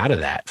work came out of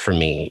that for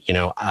me.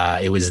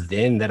 It was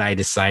then that I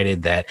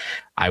decided that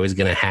I was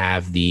going to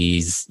have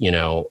these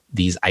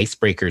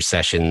icebreaker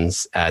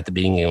sessions at the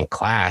beginning of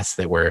class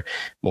that were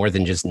more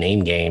than just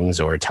name games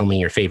or tell me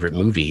your favorite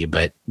movie,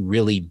 but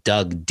really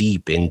dug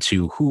deep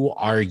into who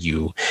are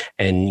you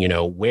and,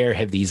 where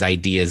have these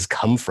ideas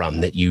come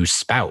from that you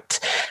spout,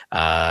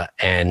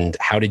 and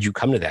how did you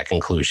come to that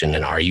conclusion?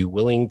 And are you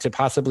willing to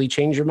possibly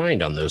change your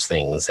mind on those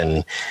things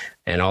and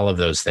all of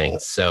those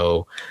things?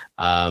 So,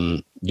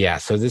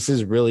 so this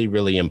is really,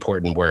 really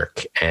important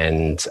work.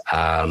 And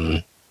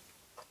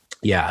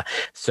Yeah.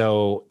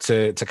 So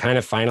to kind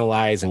of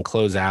finalize and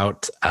close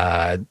out,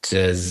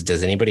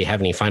 does anybody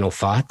have any final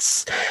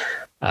thoughts?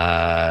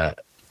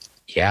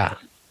 Yeah.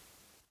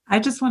 I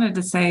just wanted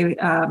to say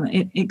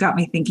it got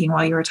me thinking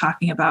while you were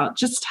talking about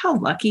just how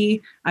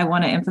lucky I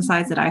want to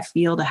emphasize that I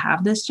feel to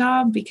have this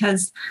job,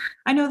 because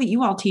I know that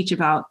you all teach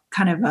about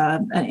kind of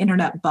an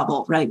internet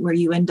bubble, right? Where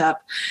you end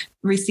up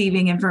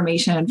receiving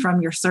information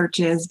from your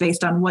searches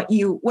based on what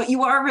you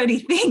already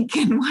think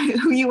and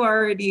who you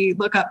already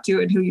look up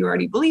to and who you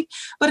already believe.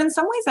 But in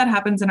some ways that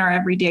happens in our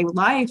everyday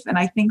life. And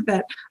I think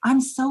that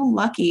I'm so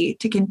lucky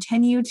to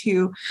continue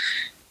to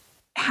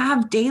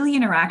have daily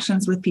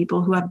interactions with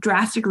people who have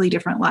drastically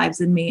different lives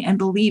than me and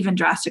believe in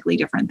drastically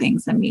different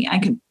things than me. I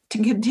can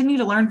to continue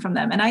to learn from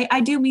them. And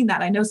I do mean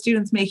that. I know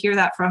students may hear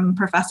that from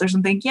professors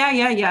and think,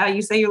 yeah,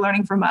 you say you're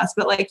learning from us,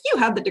 but like you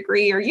have the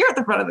degree or you're at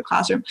the front of the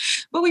classroom.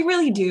 But we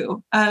really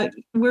do.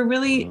 We're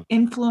really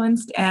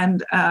influenced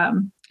and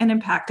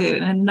impacted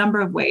in a number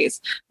of ways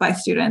by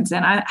students.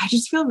 And I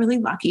just feel really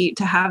lucky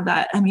to have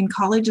that. I mean,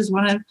 college is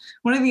one of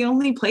the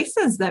only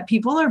places that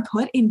people are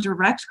put in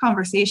direct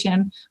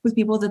conversation with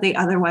people that they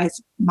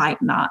otherwise might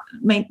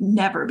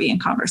never be in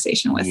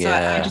conversation with.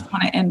 Yeah. So I just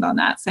want to end on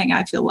that saying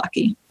I feel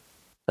lucky.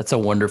 That's a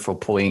wonderful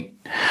point.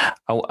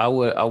 I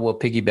will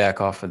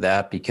piggyback off of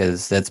that,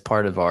 because that's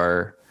part of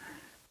our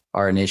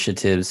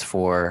initiatives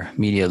for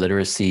media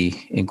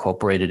literacy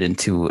incorporated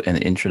into an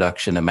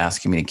introduction to mass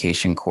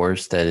communication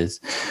course that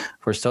is,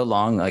 for so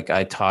long, like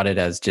I taught it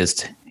as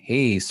just,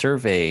 hey,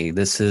 survey,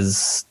 this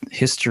is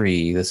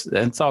history.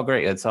 It's all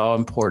great. It's all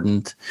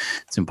important.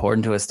 It's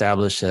important to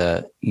establish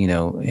a,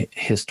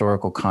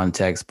 historical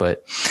context,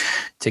 but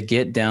to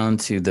get down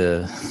to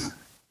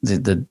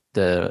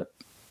the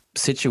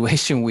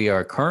situation we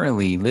are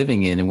currently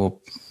living in, and we'll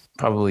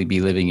probably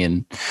be living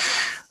in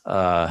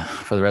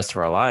for the rest of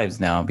our lives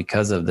now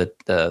because of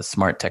the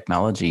smart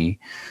technology,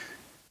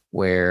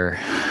 where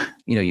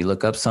you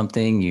look up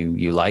something,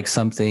 you like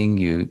something,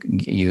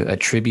 you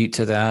attribute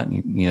to that,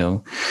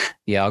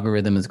 the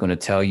algorithm is going to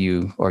tell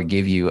you or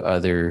give you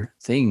other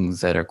things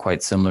that are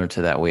quite similar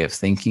to that way of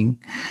thinking.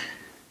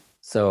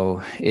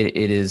 So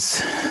it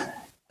is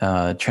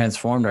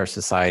transformed our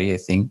society, I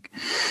think.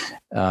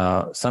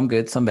 Some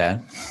good, some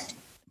bad,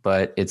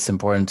 but it's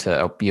important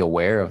to be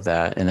aware of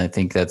that. And I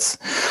think it's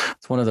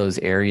one of those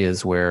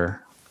areas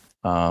where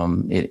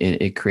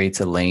it creates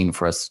a lane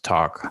for us to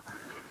talk,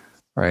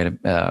 right,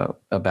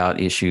 about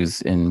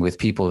issues and with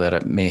people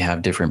that may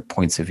have different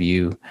points of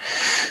view.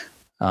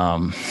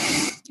 And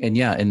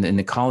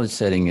the college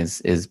setting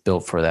is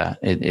built for that.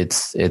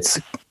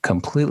 It's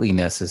completely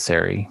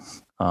necessary.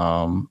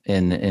 And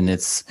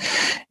it's,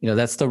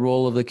 that's the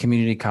role of the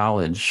community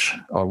college,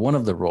 or one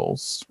of the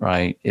roles,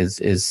 right,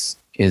 is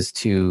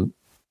to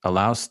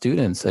allow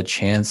students a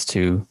chance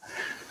to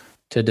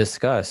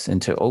discuss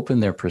and to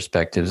open their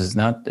perspectives.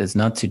 It's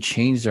not to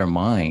change their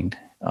mind,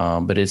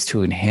 but it's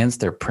to enhance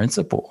their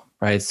principle,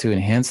 right? It's to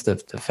enhance the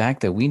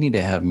fact that we need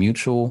to have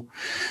mutual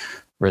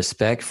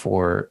respect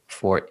for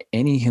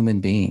any human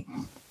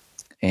being.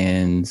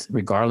 And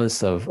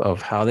regardless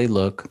of how they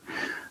look,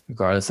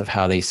 regardless of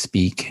how they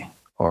speak,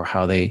 or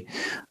how they,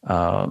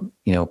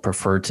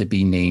 prefer to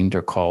be named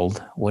or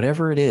called,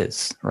 whatever it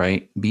is,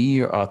 right? Be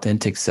your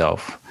authentic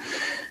self.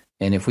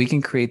 And if we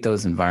can create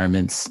those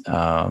environments,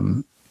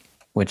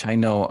 which I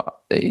know,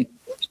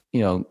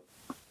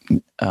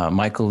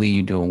 Michael Lee,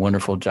 you do a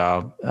wonderful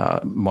job,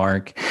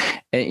 Mark,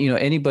 and,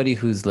 anybody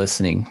who's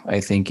listening, I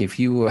think if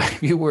you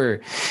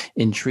were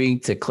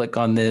intrigued to click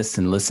on this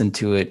and listen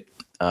to it,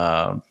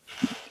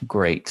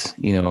 great.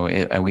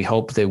 And we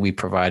hope that we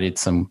provided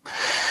some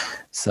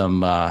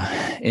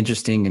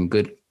interesting and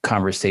good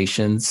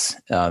conversations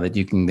that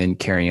you can then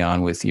carry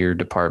on with your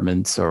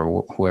departments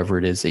or whoever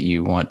it is that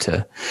you want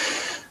to,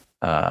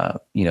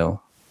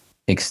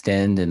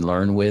 extend and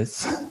learn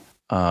with.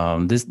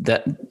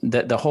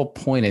 The whole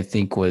point, I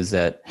think, was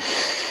that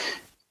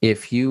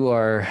if you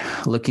are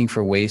looking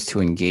for ways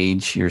to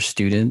engage your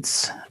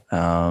students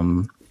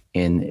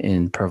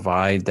and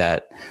provide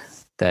that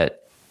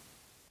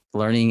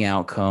learning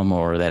outcome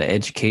or that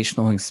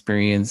educational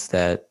experience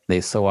that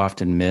they so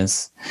often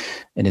miss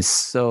and is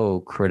so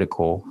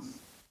critical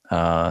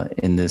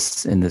in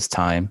this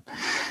time,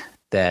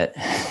 that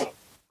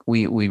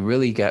we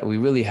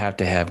really have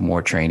to have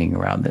more training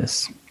around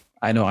this.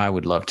 I know I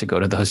would love to go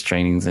to those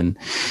trainings and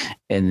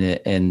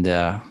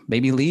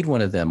maybe lead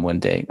one of them one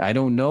day. I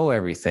don't know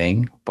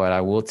everything, but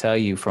I will tell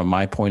you from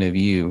my point of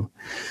view,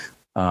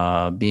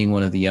 being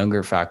one of the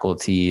younger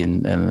faculty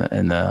and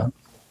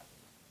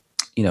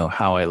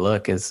how I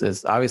look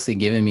is obviously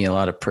giving me a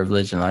lot of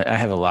privilege. And I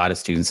have a lot of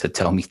students that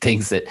tell me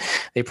things that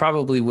they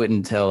probably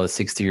wouldn't tell a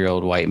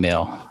 60-year-old white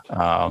male,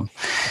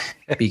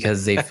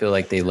 because they feel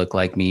like they look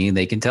like me and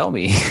they can tell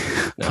me,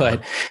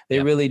 but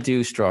they really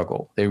do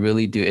struggle. They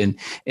really do.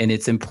 And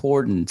it's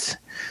important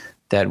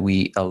that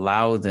we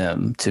allow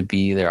them to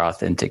be their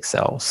authentic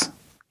selves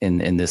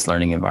in this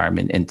learning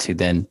environment, and to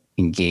then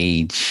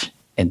engage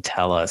and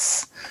tell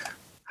us,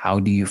 how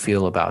do you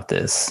feel about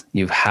this?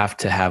 You have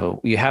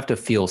to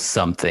feel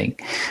something.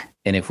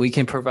 And if we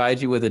can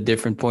provide you with a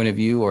different point of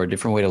view or a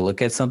different way to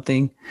look at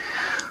something,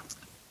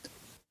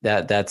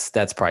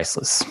 that's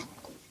priceless.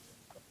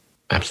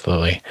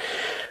 Absolutely.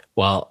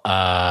 Well,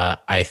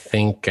 I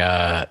think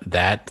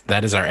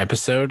that is our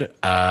episode.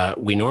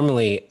 We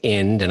normally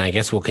end, and I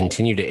guess we'll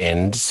continue to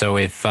end. So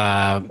if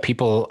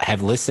people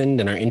have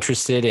listened and are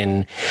interested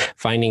in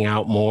finding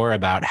out more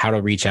about how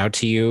to reach out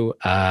to you,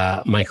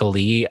 Michael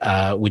Lee,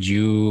 would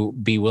you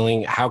be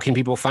willing? How can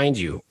people find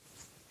you?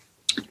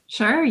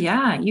 Sure.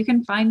 Yeah. You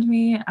can find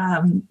me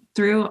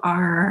through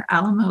our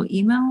Alamo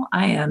email.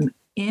 I am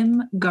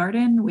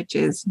mgardin, which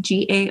is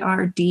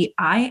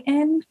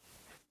GARDIN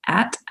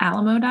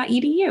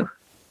 @alamo.edu.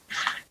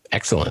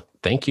 Excellent.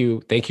 Thank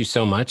you. Thank you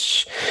so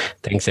much.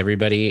 Thanks,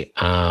 everybody.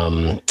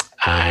 I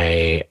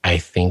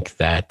think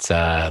that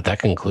that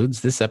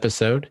concludes this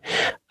episode.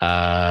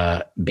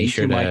 Be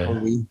sure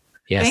to.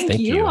 Yes, thank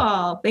you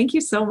all. Thank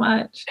you so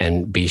much.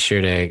 And be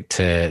sure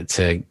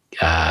to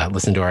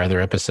listen to our other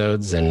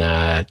episodes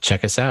and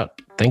check us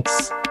out.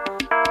 Thanks.